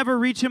could never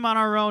reach him on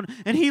our own,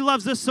 and he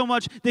loves us so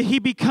much that he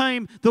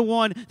became the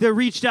one that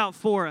reached out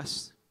for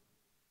us.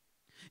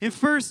 In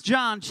 1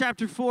 John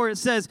chapter 4, it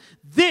says,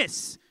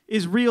 "This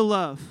is real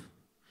love.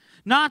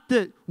 Not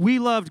that we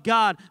loved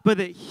God, but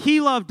that he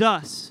loved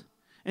us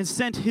and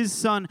sent his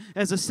son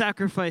as a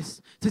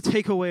sacrifice to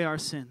take away our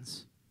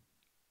sins."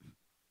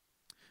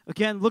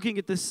 Again, looking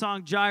at this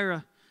song,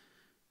 Jireh,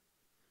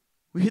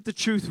 we hit the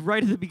truth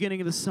right at the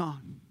beginning of the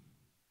song.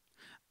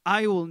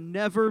 I will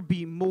never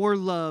be more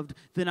loved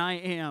than I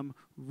am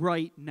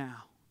right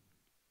now.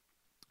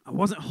 I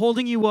wasn't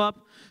holding you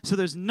up, so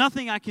there's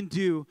nothing I can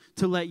do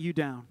to let you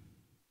down.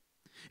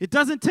 It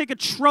doesn't take a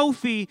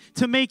trophy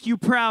to make you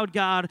proud,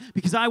 God,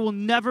 because I will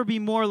never be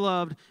more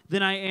loved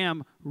than I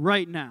am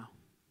right now.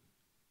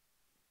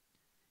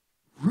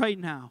 Right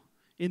now,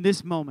 in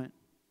this moment,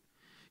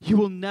 you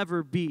will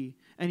never be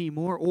any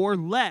more or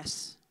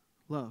less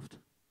loved.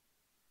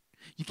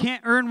 You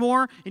can't earn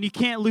more and you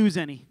can't lose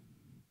any.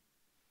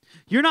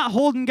 You're not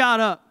holding God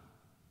up.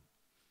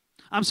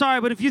 I'm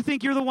sorry, but if you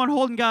think you're the one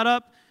holding God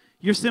up,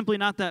 you're simply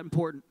not that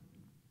important.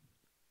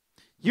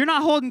 You're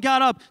not holding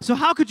God up, so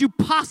how could you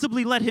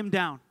possibly let him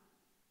down?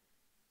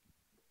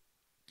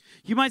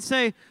 You might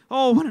say,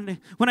 oh,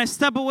 when I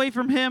step away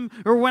from him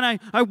or when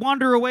I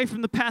wander away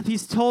from the path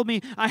he's told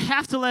me, I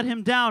have to let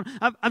him down.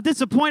 I've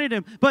disappointed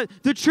him. But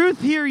the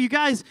truth here, you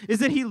guys, is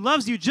that he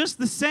loves you just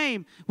the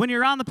same when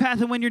you're on the path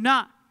and when you're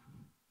not.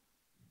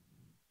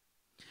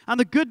 On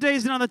the good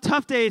days and on the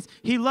tough days,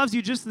 he loves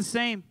you just the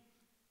same.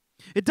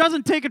 It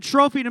doesn't take a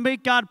trophy to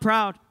make God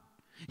proud.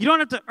 You don't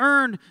have to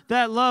earn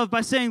that love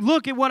by saying,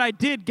 look at what I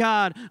did,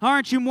 God.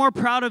 Aren't you more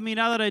proud of me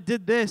now that I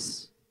did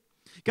this?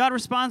 God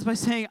responds by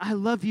saying, I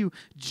love you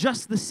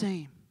just the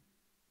same.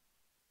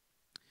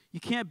 You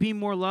can't be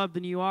more loved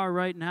than you are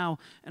right now.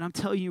 And I'm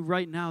telling you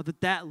right now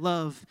that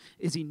love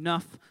is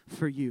enough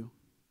for you.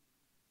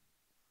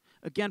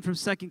 Again, from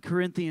 2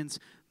 Corinthians,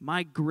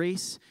 my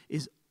grace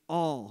is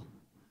all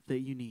that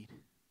you need.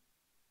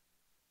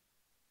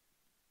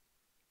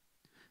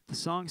 The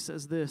song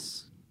says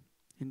this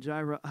in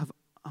Jireh,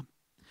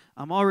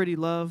 I'm already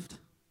loved.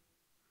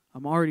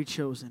 I'm already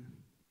chosen.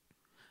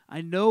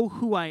 I know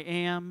who I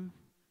am.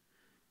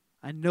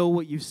 I know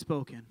what you've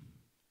spoken.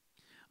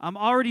 I'm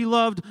already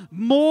loved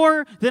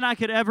more than I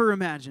could ever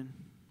imagine.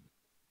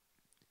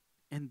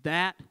 And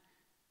that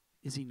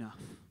is enough.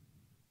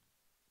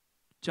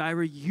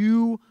 Jireh,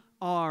 you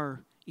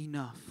are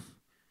enough.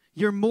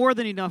 You're more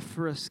than enough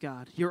for us,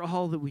 God. You're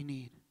all that we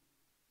need.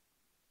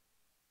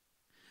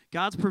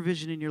 God's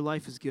provision in your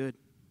life is good.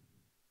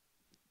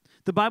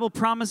 The Bible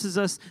promises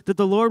us that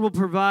the Lord will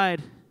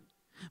provide.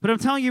 But I'm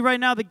telling you right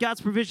now that God's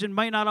provision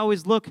might not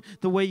always look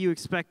the way you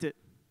expect it.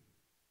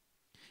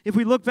 If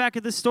we look back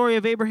at the story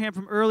of Abraham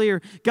from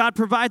earlier, God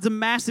provides a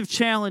massive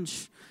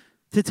challenge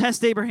to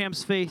test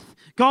Abraham's faith.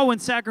 Go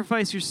and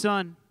sacrifice your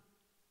son,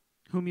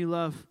 whom you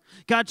love.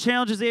 God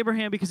challenges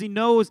Abraham because he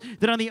knows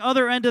that on the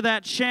other end of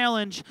that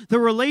challenge, the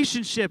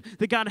relationship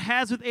that God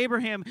has with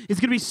Abraham is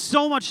going to be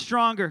so much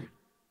stronger.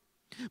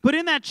 But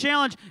in that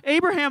challenge,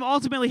 Abraham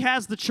ultimately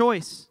has the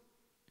choice.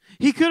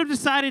 He could have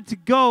decided to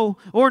go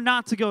or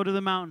not to go to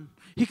the mountain.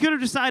 He could have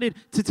decided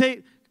to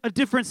take a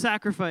different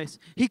sacrifice.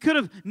 He could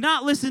have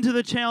not listened to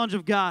the challenge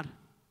of God.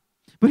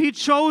 But he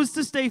chose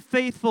to stay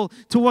faithful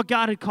to what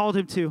God had called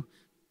him to.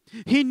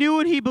 He knew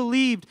and he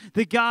believed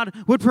that God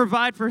would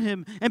provide for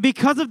him. And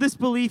because of this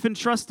belief and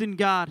trust in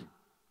God,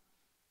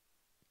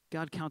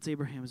 God counts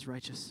Abraham as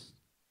righteous.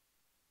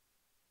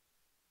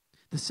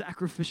 The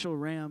sacrificial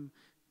ram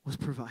was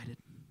provided.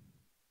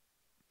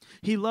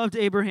 He loved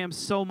Abraham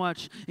so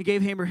much and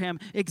gave Abraham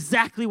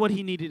exactly what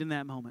he needed in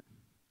that moment.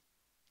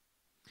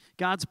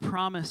 God's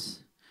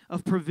promise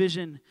of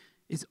provision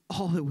is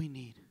all that we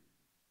need.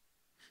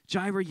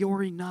 Jireh,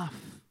 you're enough.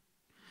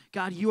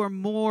 God, you are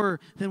more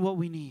than what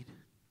we need.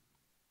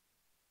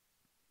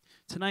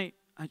 Tonight,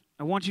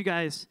 I want you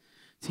guys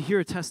to hear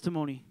a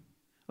testimony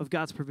of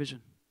God's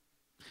provision.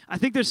 I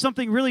think there's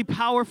something really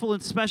powerful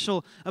and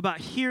special about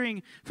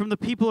hearing from the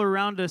people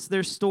around us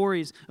their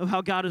stories of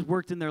how God has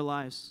worked in their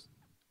lives.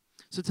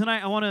 So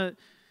tonight, I want to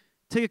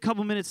take a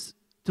couple minutes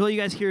to let you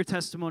guys hear a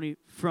testimony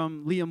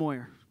from Leah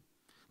Moyer.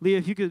 Leah,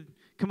 if you could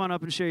come on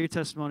up and share your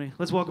testimony.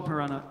 Let's welcome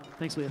her on up.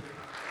 Thanks, Leah.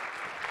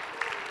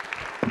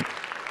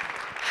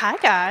 Hi,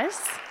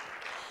 guys.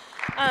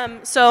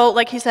 So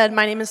like he said,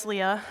 my name is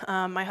Leah.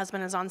 My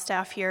husband is on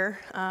staff here.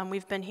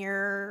 We've been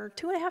here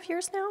 2.5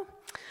 years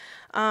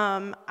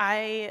now.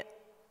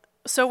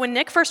 So when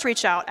Nick first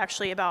reached out,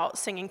 actually, about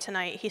singing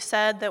tonight, he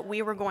said that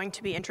we were going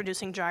to be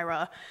introducing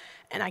Jireh,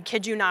 and I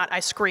kid you not, I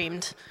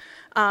screamed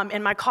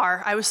in my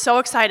car. I was so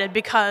excited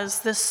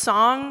because this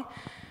song,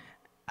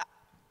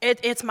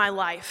 it's my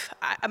life.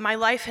 My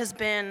life has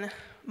been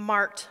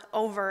marked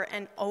over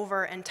and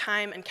over and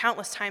time and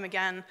countless time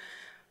again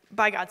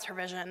by God's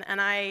provision, and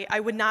I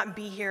would not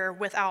be here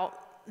without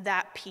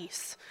that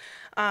piece.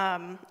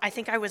 I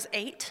think I was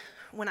 8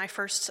 when I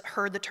first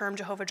heard the term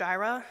Jehovah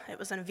Jireh. It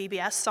was in a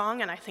VBS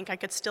song, and I think I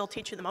could still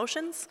teach you the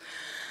motions.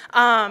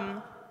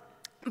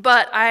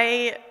 But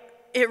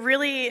it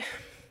really,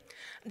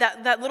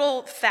 that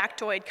little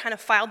factoid kind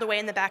of filed away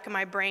in the back of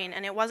my brain,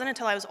 and it wasn't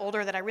until I was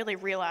older that I really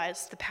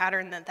realized the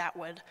pattern that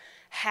would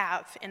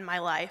have in my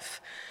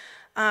life.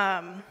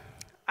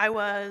 I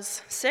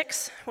was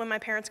 6 when my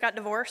parents got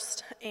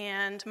divorced,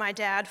 and my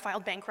dad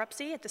filed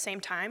bankruptcy at the same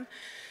time.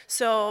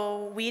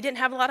 So we didn't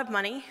have a lot of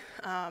money.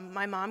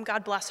 My mom,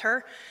 God bless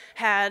her,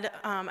 had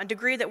a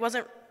degree that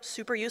wasn't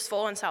super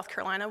useful in South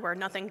Carolina, where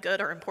nothing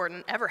good or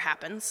important ever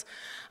happens.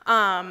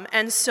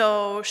 And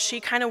so she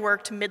kind of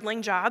worked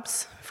middling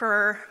jobs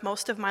for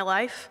most of my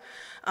life.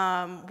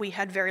 We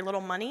had very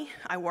little money.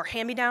 I wore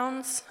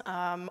hand-me-downs.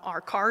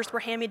 Our cars were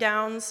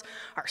hand-me-downs.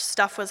 Our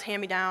stuff was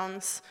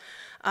hand-me-downs.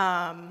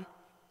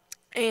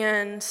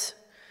 And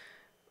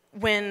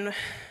when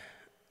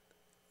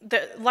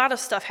a lot of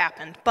stuff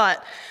happened,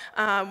 but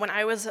when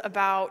I was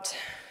about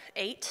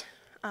 8,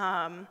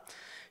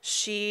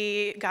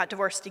 she got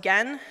divorced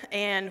again,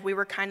 and we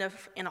were kind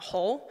of in a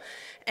hole,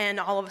 and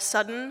all of a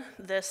sudden,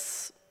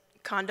 this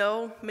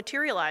condo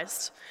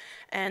materialized.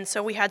 And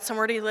so we had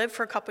somewhere to live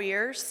for a couple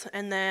years,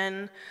 and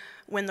then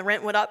when the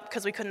rent went up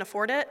because we couldn't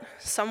afford it,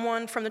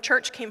 someone from the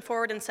church came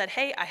forward and said,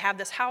 "Hey, I have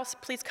this house,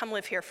 please come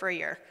live here for a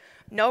year."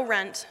 No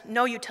rent,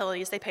 no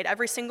utilities, they paid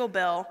every single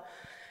bill,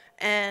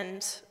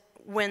 and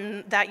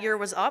when that year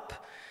was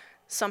up,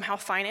 somehow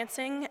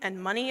financing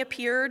and money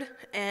appeared,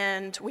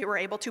 and we were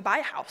able to buy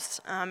a house,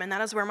 and that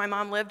is where my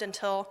mom lived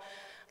until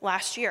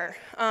last year.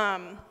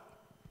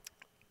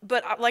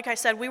 But like I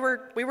said, we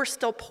were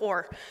still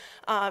poor,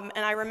 and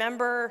I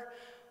remember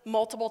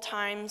multiple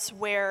times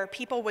where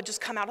people would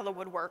just come out of the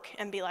woodwork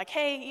and be like,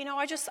 "Hey,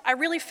 I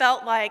really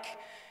felt like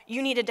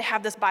you needed to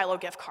have this buy low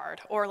gift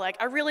card," or like,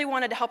 "I really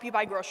wanted to help you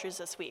buy groceries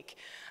this week."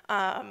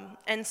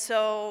 And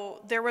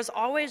so there was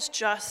always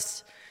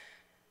just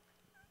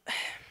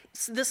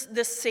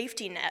this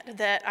safety net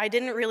that I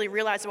didn't really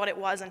realize what it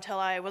was until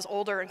I was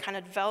older and kind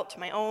of developed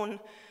my own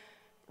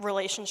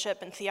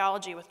relationship and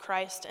theology with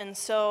Christ. And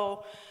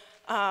so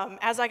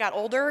as I got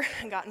older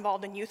and got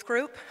involved in youth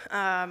group,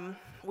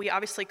 we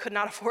obviously could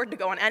not afford to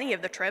go on any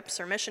of the trips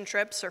or mission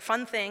trips or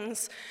fun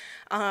things.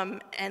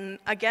 And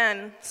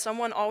again,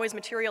 someone always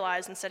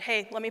materialized and said,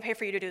 "Hey, let me pay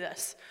for you to do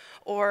this."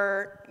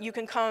 Or, "You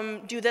can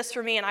come do this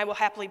for me and I will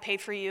happily pay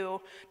for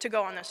you to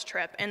go on this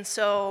trip." And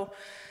so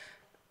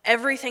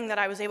everything that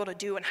I was able to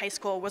do in high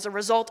school was a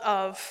result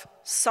of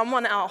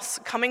someone else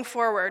coming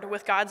forward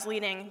with God's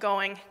leading,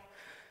 going,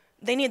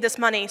 "They need this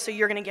money, so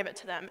you're going to give it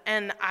to them."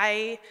 And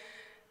I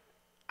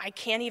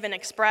can't even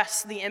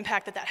express the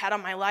impact that had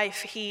on my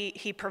life.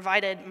 He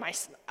provided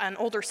an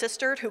older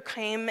sister who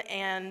came,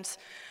 and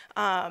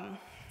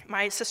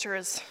my sister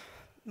is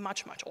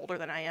much, much older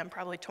than I am,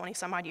 probably 20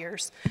 some odd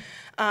years,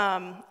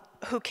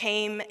 who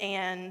came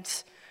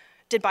and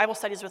did Bible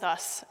studies with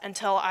us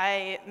until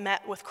I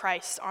met with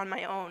Christ on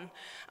my own,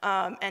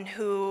 and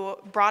who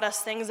brought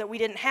us things that we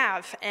didn't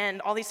have,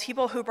 and all these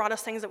people who brought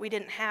us things that we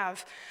didn't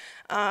have.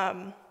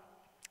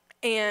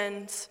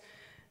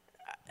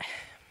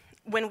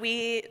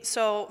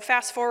 So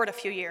fast forward a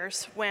few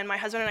years, when my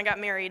husband and I got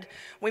married,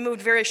 we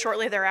moved very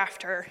shortly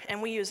thereafter,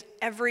 and we used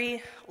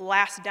every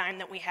last dime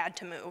that we had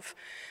to move.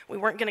 We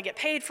weren't going to get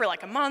paid for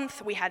like a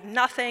month. We had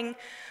nothing.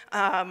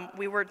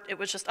 It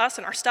was just us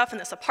and our stuff in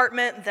this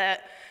apartment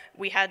that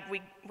we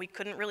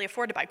couldn't really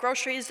afford to buy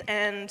groceries,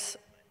 and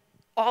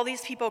all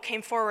these people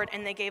came forward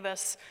and they gave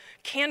us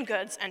canned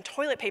goods and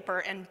toilet paper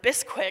and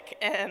Bisquick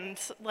and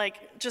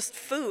like just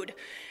food.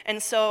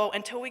 And so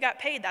until we got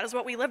paid, that is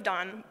what we lived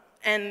on.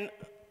 And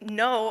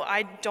no,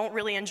 I don't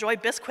really enjoy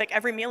Bisquick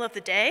every meal of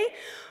the day,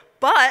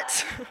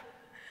 but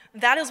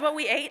that is what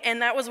we ate,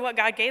 and that was what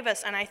God gave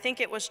us. And I think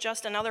it was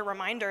just another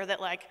reminder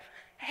that, like,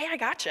 hey, I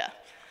gotcha.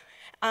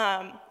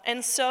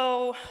 And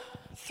so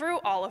through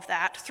all of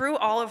that, through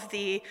all of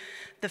the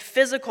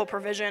physical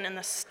provision and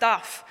the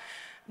stuff,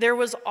 there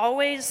was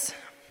always,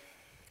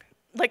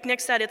 like Nick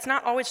said, it's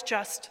not always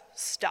just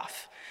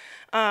stuff.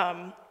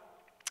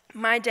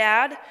 My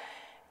dad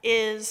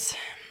is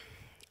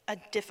a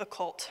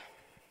difficult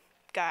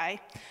guy.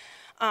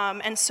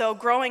 And so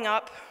growing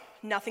up,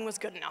 nothing was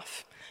good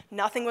enough.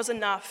 Nothing was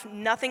enough.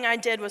 Nothing I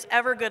did was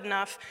ever good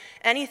enough.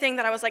 Anything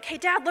that I was like, "Hey,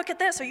 Dad, look at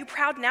this. Are you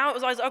proud now?" It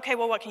was always, "Okay,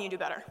 well, what can you do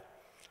better?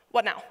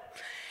 What now?"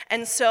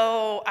 And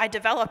so I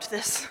developed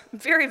this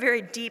very,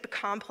 very deep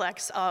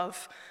complex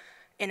of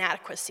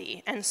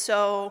inadequacy. And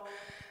so,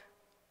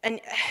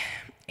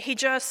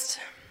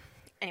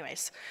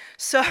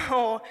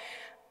 so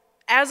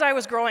as I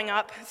was growing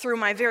up through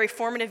my very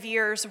formative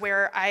years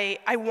where I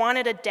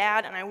wanted a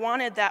dad and I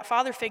wanted that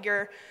father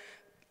figure,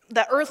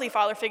 that earthly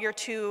father figure,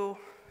 to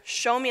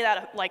show me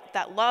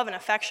that love and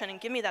affection and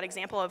give me that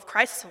example of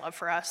Christ's love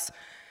for us,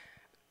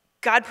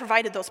 God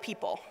provided those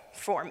people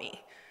for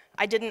me.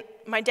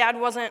 My dad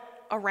wasn't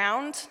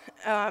around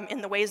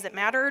in the ways that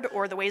mattered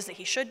or the ways that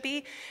he should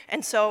be,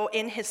 and so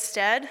in his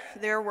stead,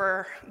 there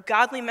were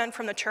godly men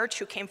from the church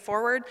who came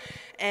forward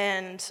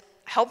and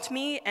helped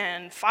me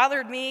and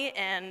fathered me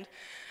and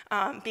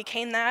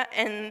became that.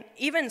 And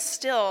even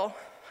still,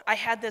 I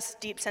had this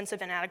deep sense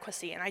of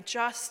inadequacy, and I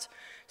just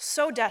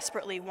so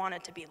desperately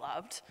wanted to be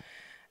loved.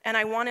 And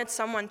I wanted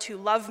someone to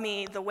love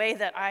me the way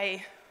that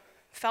I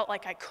felt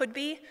like I could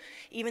be,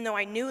 even though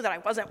I knew that I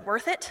wasn't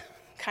worth it.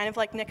 Kind of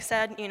like Nick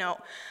said,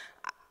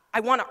 I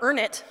want to earn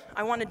it,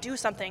 I want to do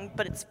something,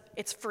 but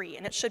it's free,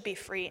 and it should be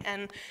free.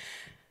 And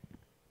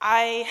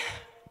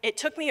it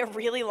took me a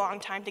really long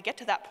time to get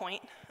to that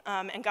point,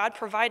 and God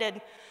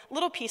provided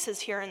little pieces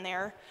here and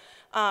there,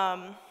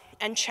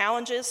 and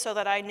challenges so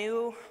that I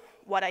knew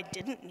what I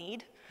didn't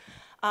need.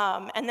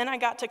 And then I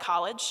got to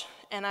college,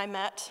 and I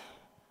met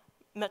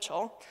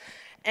Mitchell,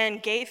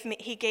 and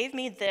he gave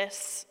me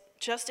this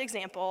just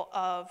example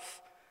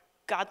of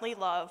godly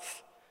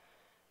love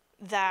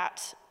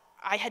that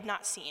I had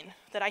not seen,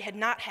 that I had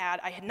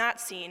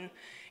not seen.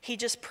 He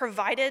just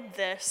provided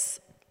this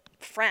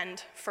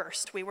friend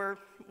first. We were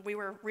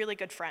really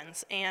good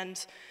friends,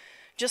 and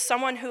just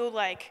someone who,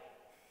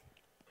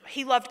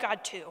 he loved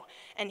God too,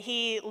 and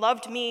he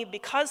loved me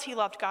because he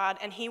loved God,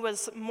 and he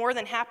was more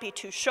than happy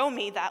to show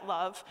me that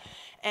love,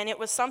 and it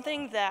was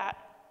something that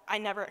I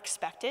never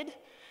expected,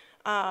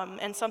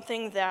 and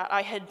something that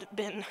I had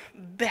been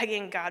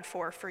begging God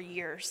for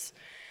years.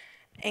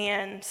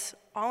 And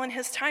all in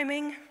his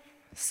timing,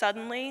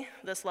 suddenly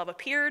this love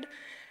appeared,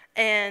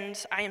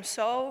 and I am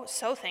so,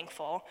 so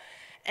thankful.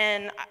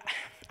 And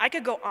I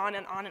could go on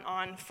and on and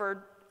on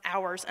for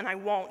hours, and I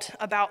won't,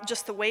 about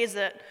just the ways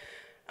that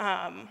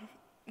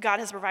God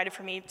has provided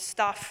for me,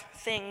 stuff,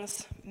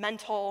 things,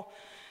 mental,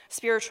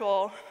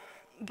 spiritual,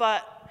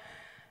 but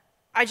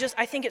I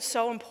think it's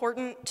so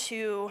important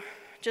to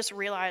just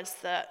realize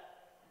that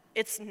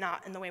it's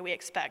not in the way we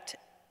expect,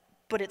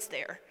 but it's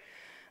there.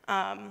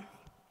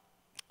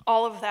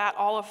 All of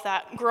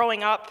that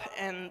growing up,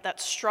 and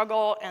that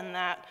struggle, and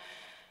that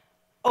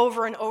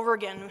over and over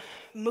again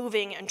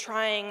moving and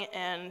trying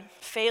and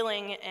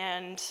failing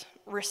and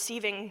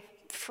receiving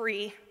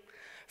free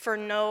for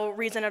no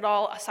reason at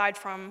all aside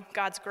from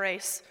God's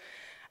grace,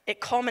 it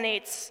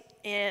culminates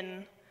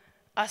in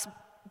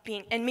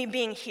me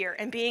being here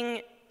and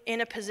being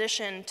in a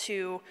position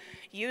to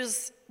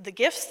use the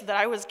gifts that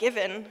I was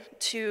given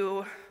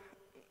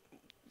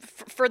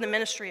for the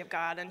ministry of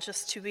God, and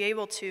just to be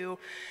able to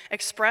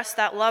express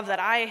that love that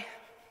I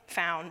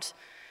found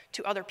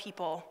to other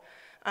people,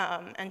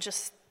 and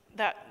just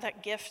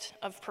that gift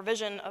of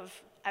provision of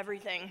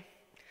everything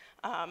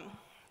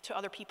to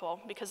other people,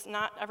 because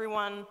not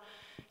everyone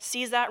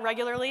sees that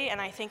regularly,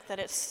 and I think that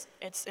it's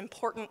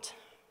important,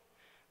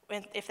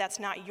 if that's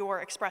not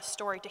your expressed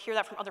story, to hear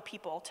that from other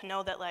people, to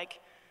know that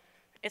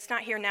it's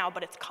not here now,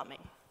 but it's coming.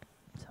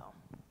 So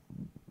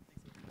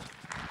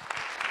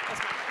that's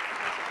my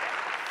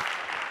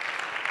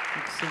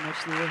Thanks so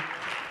much, Leah,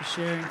 for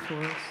sharing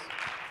for us.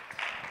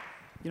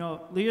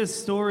 Leah's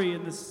story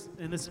in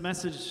this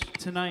message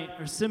tonight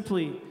are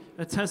simply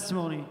a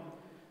testimony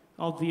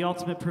of the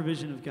ultimate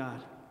provision of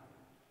God.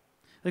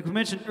 Like we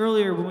mentioned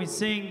earlier, when we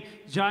sing,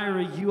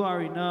 Jireh, you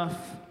are enough,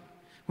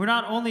 we're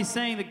not only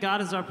saying that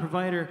God is our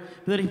provider,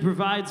 but that he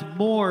provides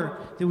more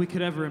than we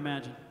could ever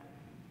imagine.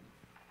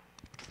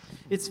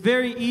 It's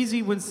very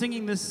easy when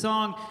singing this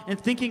song and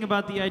thinking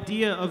about the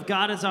idea of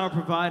God as our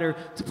provider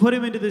to put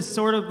him into this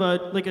sort of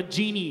a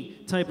genie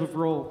type of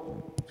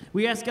role.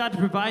 We ask God to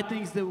provide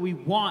things that we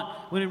want,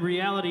 when in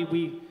reality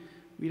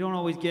we don't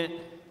always get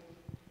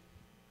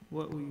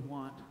what we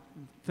want.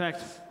 In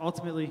fact,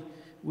 ultimately,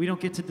 we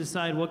don't get to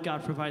decide what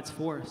God provides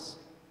for us.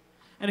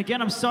 And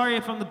again, I'm sorry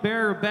if I'm the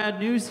bearer of bad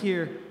news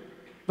here,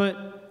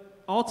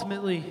 but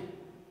ultimately,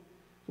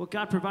 what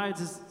God provides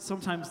is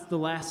sometimes the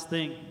last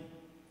thing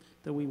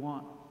that we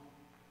want.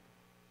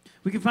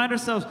 We can find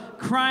ourselves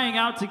crying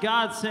out to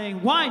God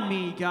saying, "Why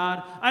me,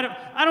 God?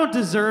 I don't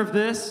deserve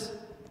this.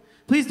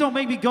 Please don't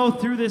make me go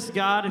through this,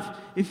 God.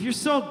 If you're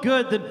so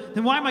good,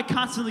 then why am I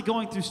constantly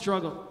going through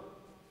struggle?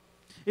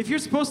 If you're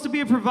supposed to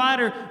be a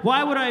provider,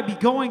 why would I be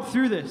going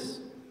through this?"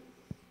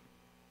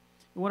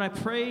 And what I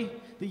pray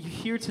that you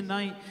hear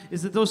tonight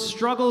is that those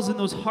struggles and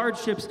those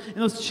hardships and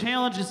those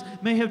challenges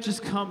may have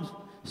just come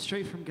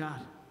straight from God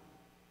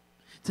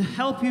to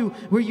help you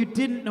where you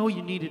didn't know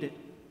you needed it.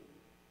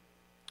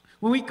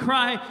 When we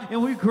cry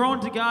and we groan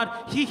to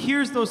God, he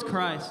hears those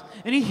cries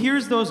and he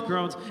hears those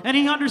groans and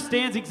he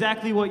understands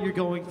exactly what you're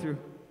going through.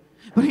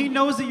 But he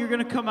knows that you're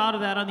going to come out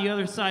of that on the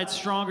other side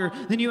stronger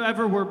than you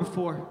ever were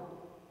before.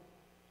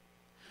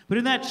 But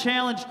in that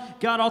challenge,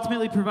 God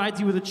ultimately provides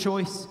you with a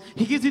choice.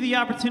 He gives you the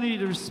opportunity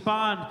to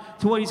respond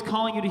to what he's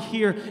calling you to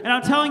hear. And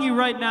I'm telling you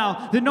right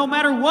now that no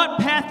matter what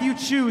path you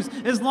choose,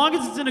 as long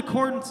as it's in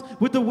accordance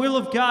with the will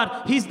of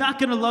God, he's not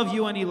going to love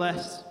you any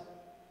less.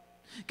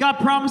 God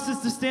promises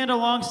to stand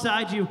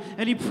alongside you,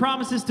 and he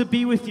promises to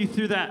be with you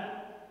through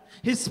that.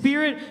 His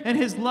Spirit and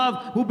his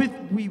love will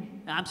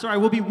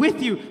be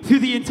with you through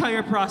the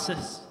entire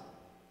process.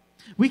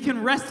 We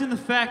can rest in the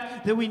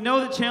fact that we know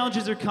that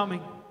challenges are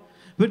coming.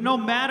 But no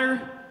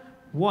matter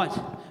what,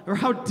 or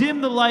how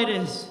dim the light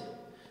is,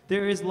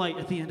 there is light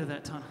at the end of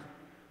that tunnel.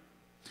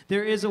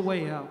 There is a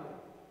way out.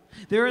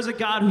 There is a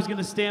God who's going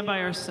to stand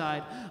by our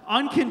side,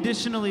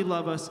 unconditionally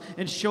love us,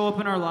 and show up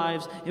in our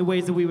lives in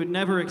ways that we would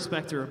never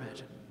expect or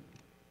imagine.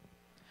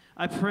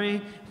 I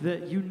pray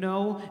that you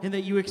know and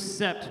that you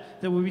accept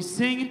that when we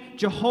sing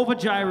Jehovah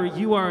Jireh,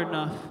 you are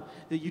enough,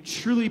 that you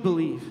truly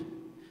believe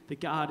that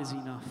God is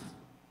enough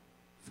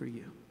for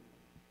you.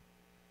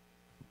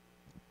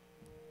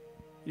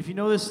 If you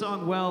know this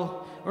song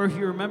well, or if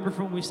you remember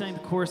from when we sang the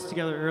chorus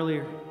together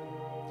earlier,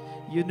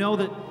 you know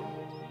that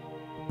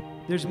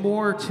there's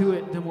more to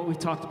it than what we've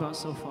talked about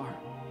so far.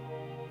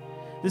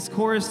 This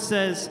chorus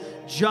says,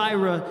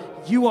 Jireh,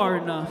 you are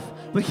enough.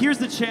 But here's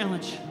the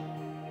challenge.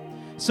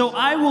 So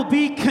I will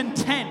be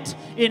content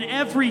in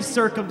every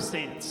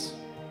circumstance.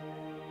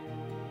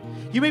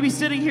 You may be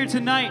sitting here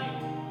tonight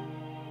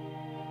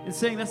and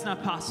saying that's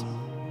not possible.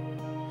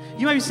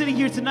 You might be sitting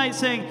here tonight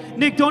saying,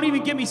 Nick, don't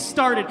even get me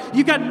started.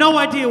 You've got no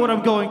idea what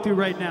I'm going through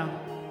right now.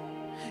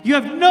 You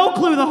have no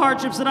clue the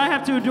hardships that I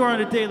have to endure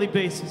on a daily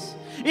basis.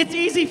 It's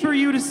easy for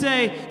you to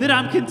say that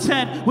I'm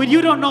content when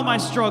you don't know my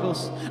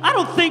struggles. I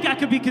don't think I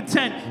could be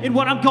content in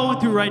what I'm going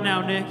through right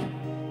now, Nick.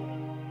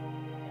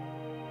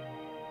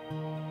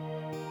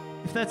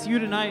 If that's you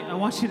tonight, I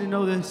want you to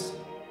know this.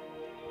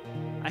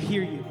 I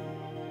hear you.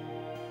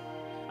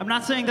 I'm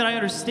not saying that I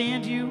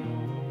understand you.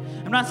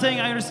 I'm not saying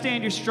I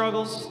understand your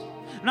struggles.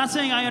 I'm not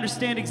saying I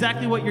understand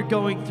exactly what you're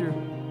going through.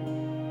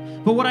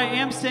 But what I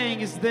am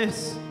saying is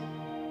this.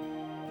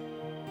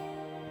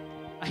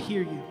 I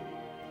hear you.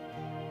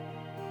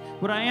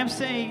 What I am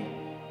saying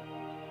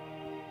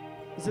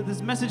is that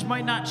this message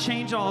might not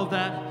change all of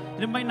that,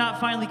 and it might not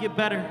finally get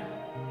better.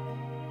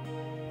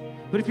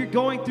 But if you're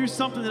going through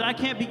something that I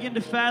can't begin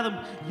to fathom,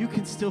 you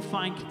can still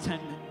find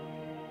contentment.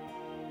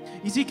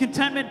 You see,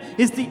 contentment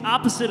is the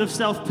opposite of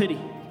self-pity.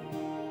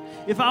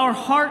 If our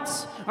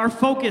hearts are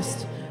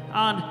focused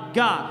on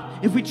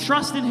God, if we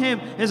trust in Him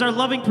as our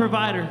loving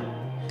provider,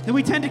 then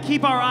we tend to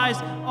keep our eyes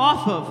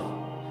off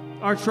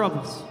of our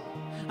troubles.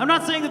 I'm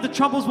not saying that the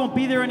troubles won't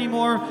be there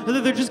anymore, or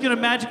that they're just going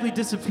to magically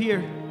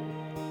disappear.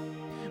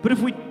 But if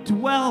we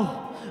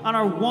dwell on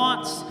our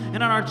wants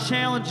and on our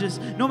challenges,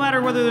 no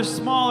matter whether they're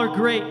small or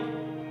great,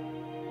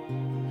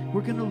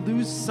 we're going to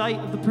lose sight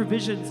of the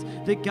provisions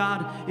that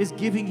God is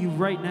giving you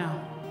right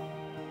now.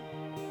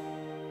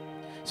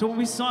 So when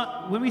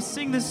we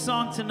sing this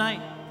song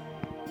tonight,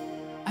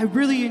 I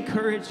really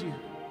encourage you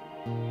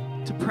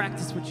to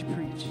practice what you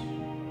preach.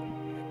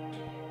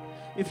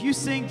 If you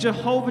sing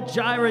Jehovah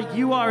Jireh,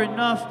 you are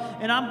enough,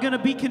 and I'm going to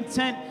be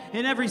content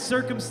in every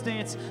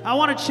circumstance, I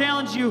want to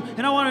challenge you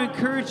and I want to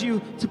encourage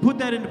you to put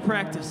that into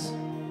practice.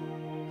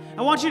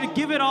 I want you to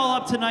give it all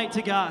up tonight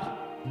to God.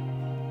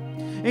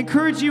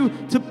 Encourage you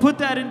to put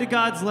that into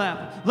God's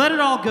lap. Let it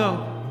all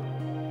go.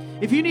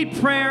 If you need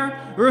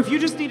prayer, or if you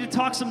just need to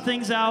talk some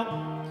things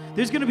out,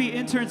 there's going to be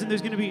interns and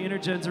there's going to be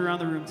intergens around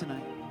the room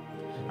tonight.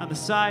 On the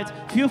sides,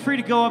 feel free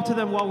to go up to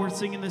them while we're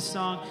singing this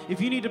song.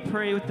 If you need to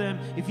pray with them,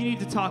 if you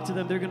need to talk to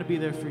them, they're going to be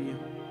there for you.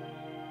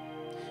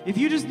 If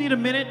you just need a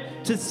minute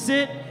to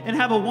sit and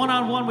have a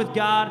one-on-one with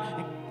God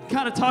and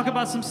kind of talk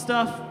about some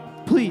stuff,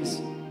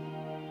 please,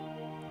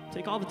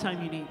 take all the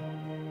time you need.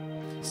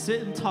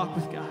 Sit and talk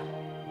with God.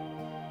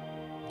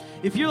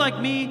 If you're like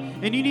me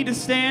and you need to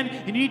stand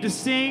and you need to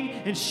sing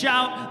and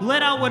shout,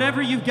 let out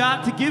whatever you've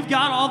got to give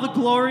God all the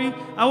glory,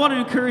 I want to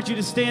encourage you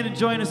to stand and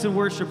join us in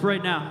worship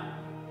right now.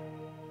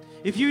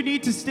 If you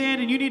need to stand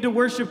and you need to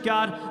worship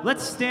God,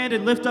 let's stand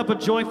and lift up a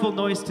joyful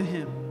noise to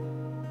Him.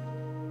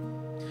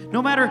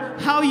 No matter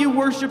how you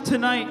worship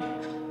tonight,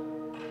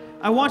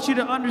 I want you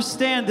to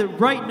understand that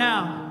right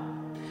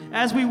now,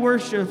 as we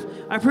worship,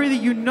 I pray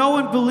that you know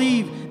and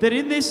believe that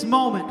in this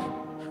moment,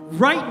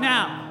 right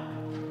now,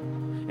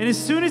 and as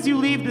soon as you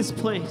leave this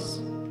place,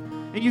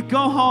 and you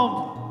go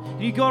home,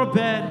 and you go to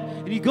bed,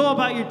 and you go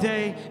about your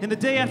day, and the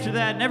day after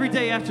that, and every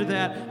day after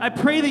that, I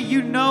pray that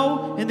you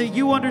know and that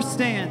you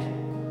understand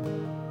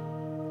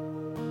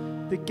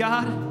that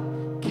God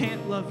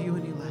can't love you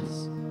any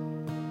less.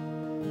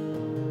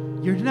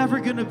 You're never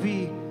going to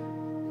be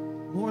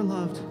more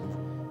loved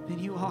than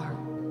you are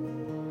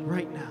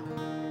right now.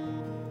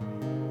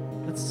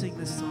 Let's sing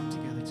this song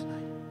together tonight.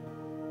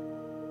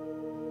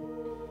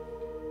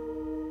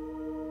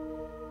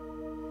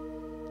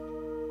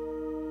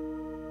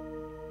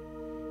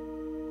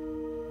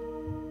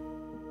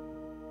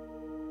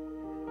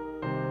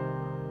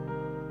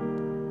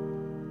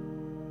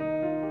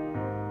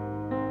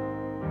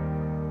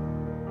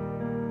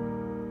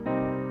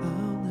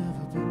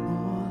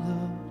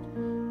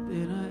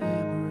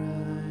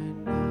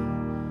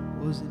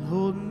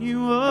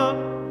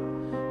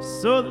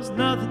 So there's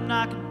nothing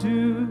I can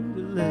do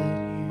to let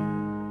you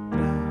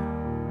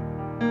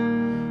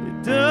down.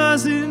 It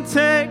doesn't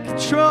take a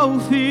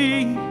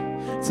trophy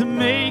to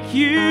make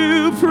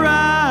you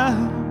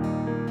proud.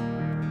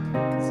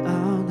 'Cause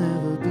I'll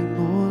never be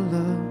more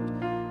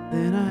loved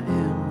than I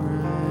am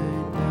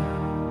right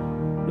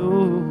now.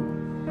 No.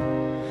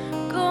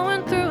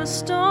 Going through a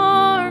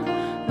storm,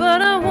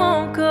 but I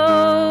won't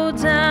go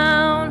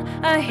down.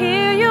 I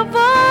hear your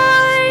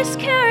voice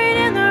carried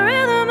in the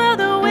rhythm of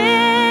the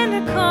wind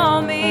to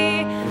call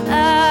me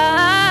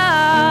out.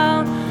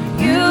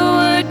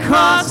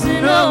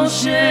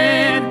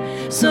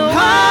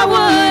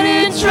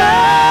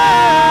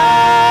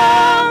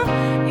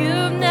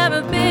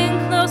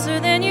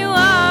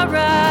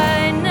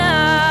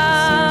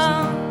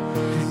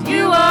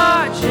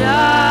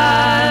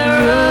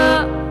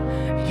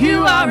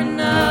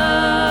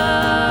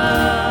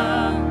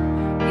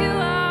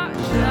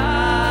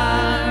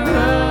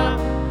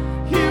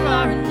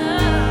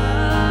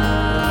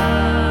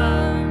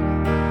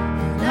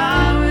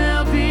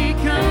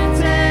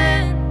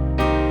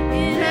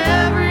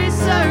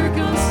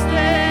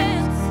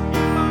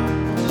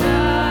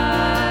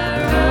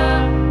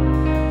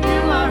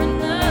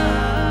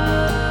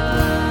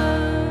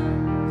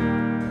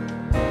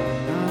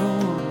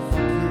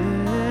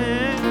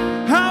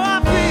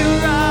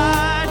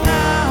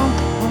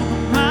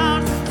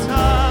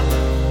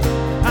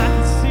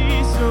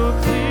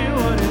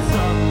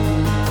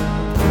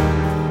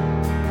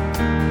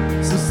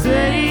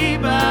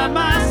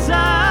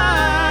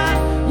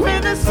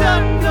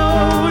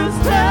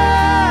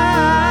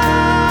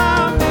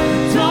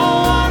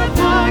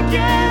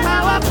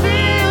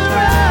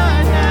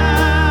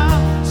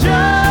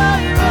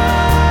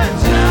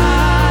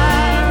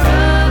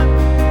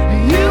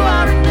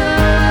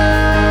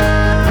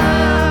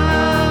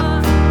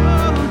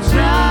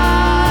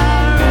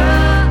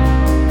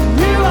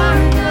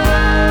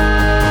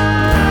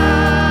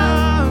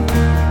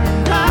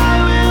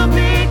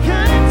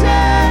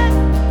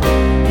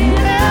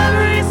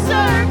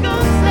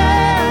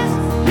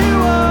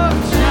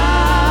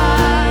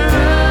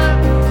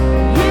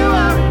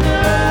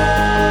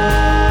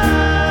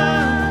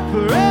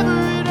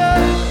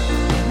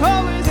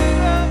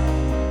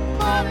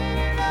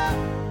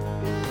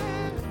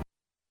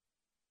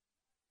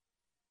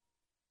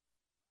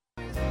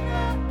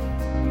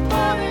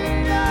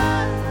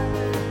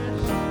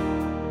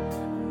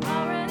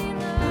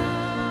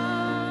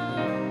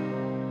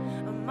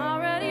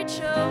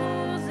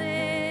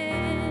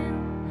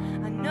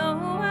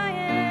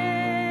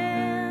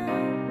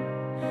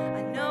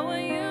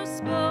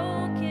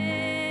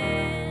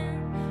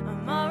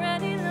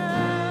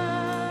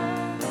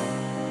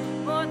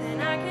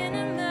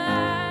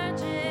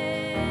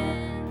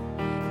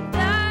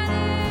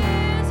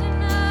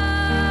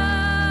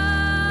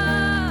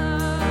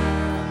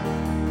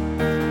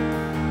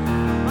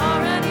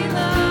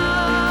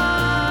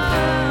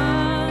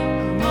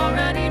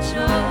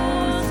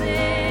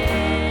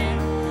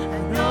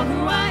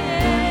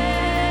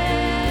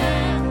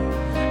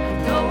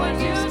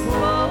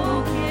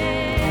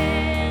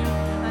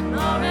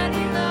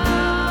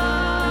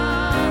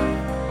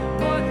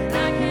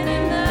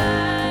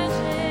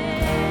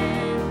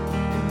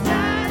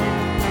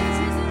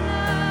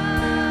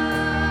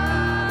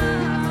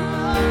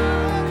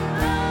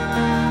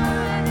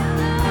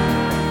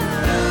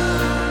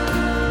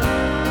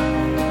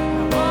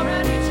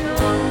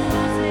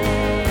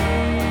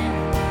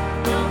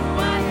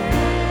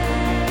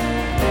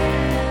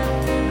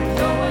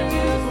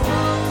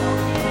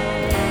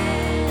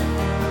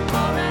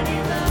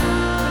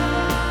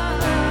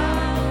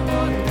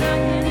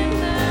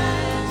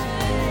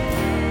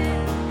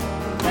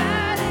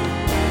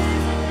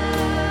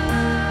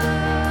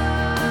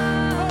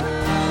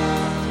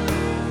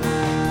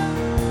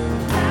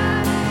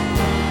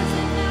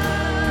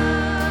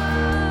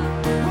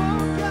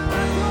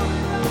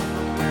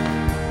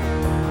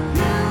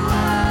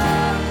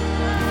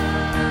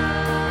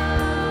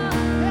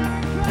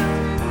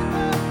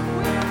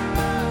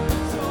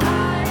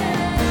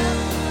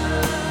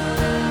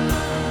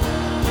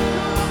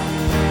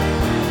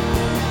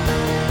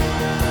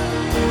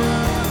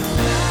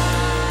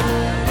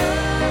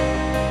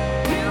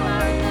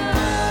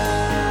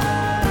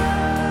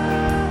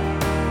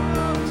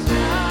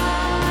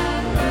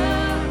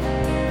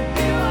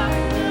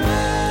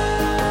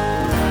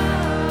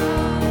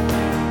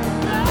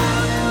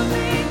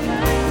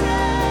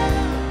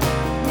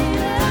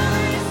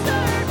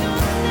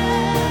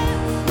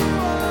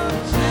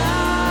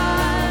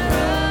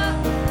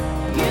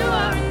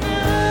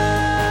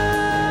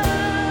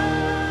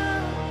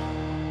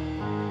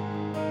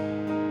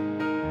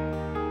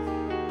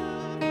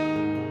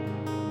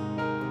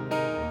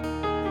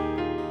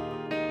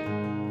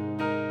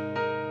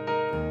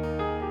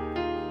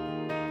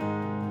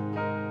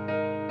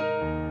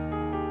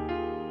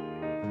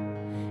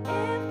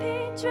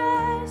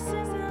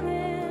 dresses the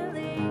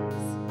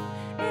lilies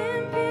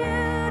in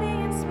beauty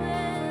and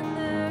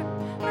splendor,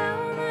 how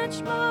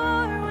much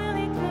more will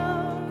he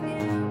clothe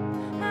you?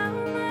 How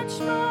much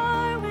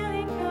more will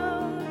he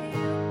clothe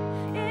you?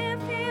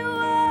 If he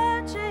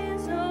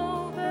watches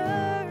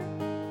over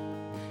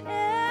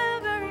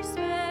every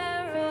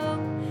sparrow,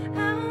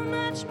 how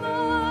much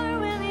more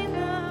will he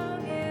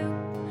love you?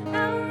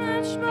 How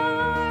much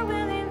more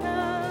will he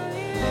love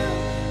you?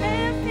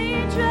 If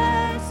he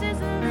dresses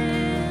the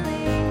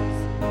lilies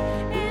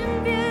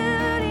in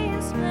beauty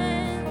and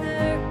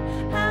splendor,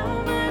 how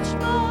much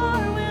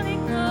more will he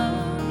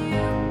clothe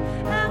you?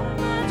 How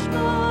much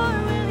more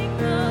will he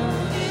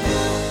clothe you?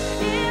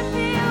 If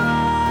he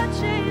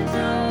watches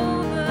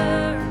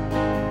over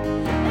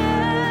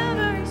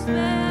every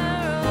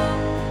sparrow,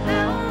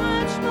 how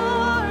much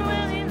more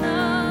will he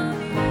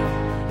love you?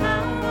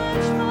 How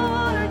much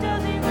more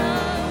does he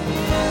love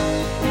you?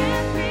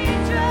 If he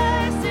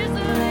dresses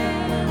the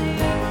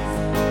lilies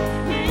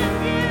in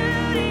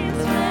beauty and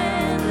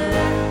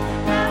splendor,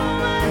 how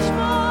much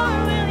more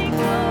will he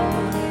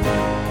clothe you?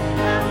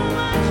 How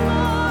much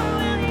more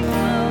will he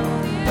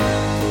clothe you?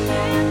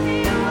 If he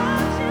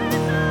watches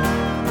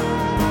over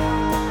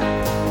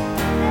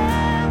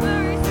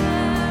every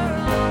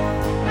sparrow,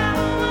 how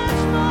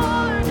much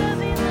more does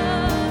he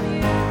love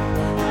you?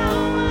 How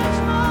much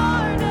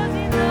more does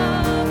he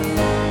love you?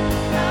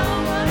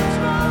 How much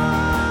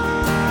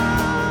more?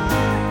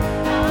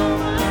 How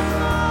much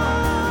more?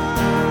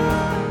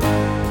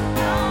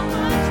 How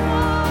much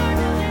more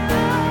does he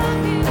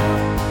love you?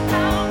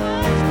 How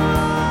much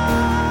more?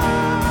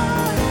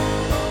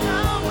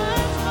 How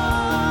much more? You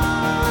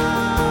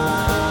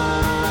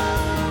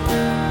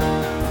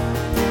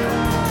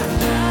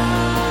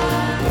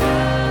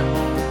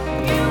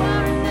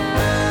are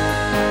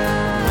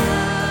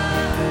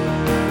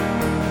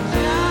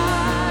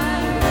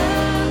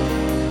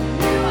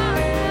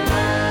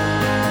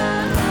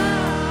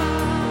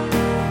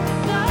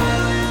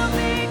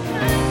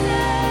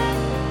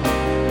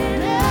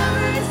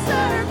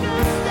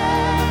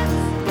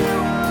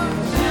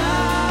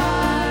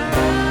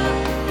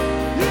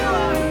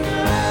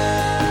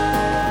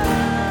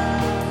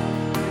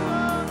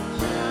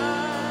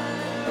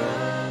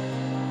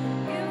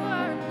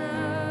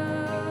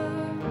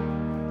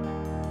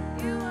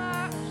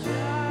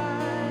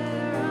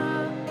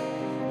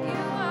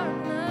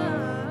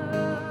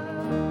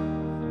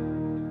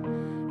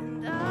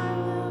and I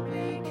will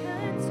be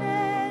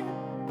content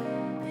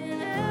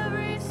in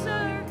every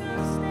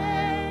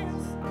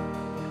circumstance.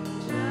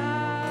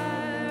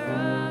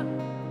 Jireh,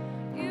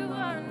 you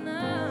are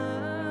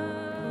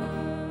enough.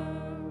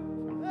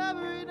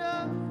 Forever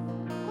enough,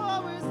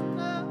 always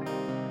enough,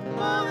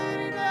 more than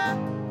enough.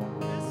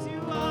 Yes,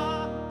 you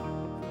are.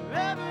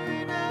 Forever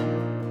enough,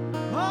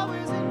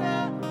 always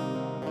enough,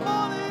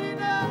 more than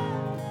enough.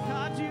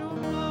 God, you are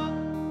more.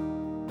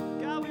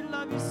 God, we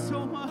love you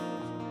so much.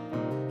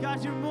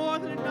 God, you're more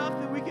than enough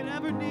that we could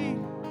ever need.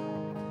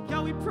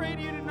 God, we pray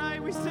to you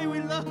tonight. We say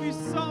we love you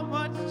so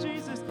much,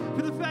 Jesus,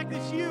 for the fact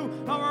that you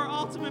are our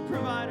ultimate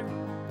provider.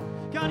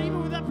 God,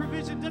 even when that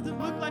provision doesn't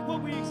look like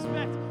what we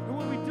expect, or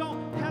when we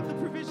don't have the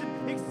provision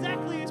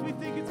exactly as we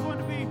think it's going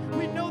to be,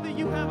 we know that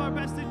you have our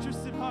best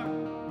interests at heart.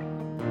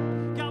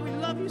 God, we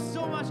love you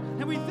so much,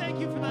 and we thank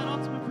you for that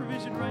ultimate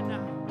provision right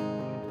now.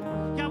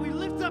 God, we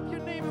lift up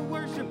your name in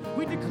worship.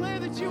 We declare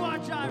that you are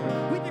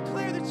Jireh. We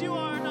declare that you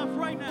are enough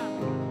right now.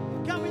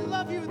 God, we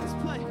love you in this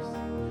place.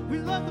 We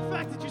love the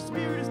fact that your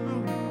spirit is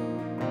moving.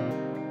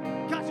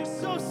 God, you're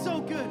so, so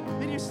good,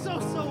 and you're so,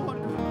 so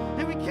wonderful,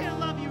 and we can't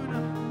love you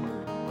enough.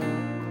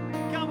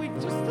 God, we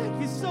just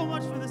thank you so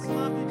much for this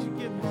love that you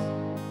give us.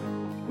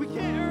 We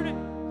can't earn it,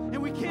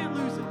 and we can't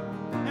lose it,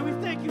 and we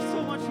thank you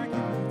so much for giving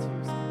it to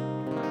us.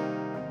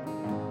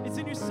 It's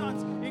in your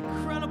Son's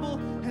incredible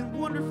and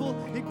wonderful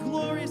and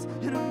glorious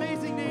and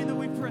amazing name that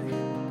we pray.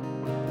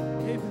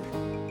 Amen.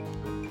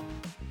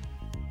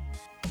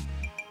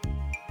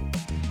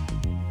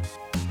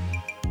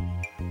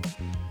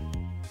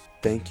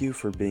 Thank you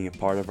for being a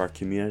part of our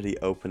community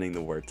opening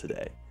the Word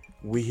today.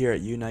 We here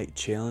at Unite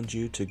challenge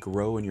you to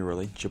grow in your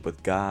relationship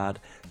with God,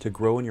 to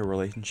grow in your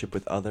relationship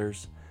with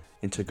others,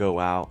 and to go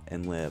out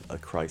and live a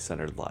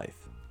Christ-centered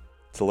life.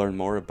 To learn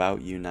more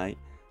about Unite,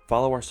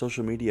 follow our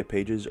social media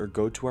pages or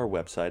go to our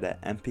website at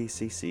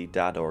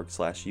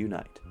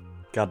mpcc.org/unite.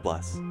 God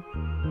bless.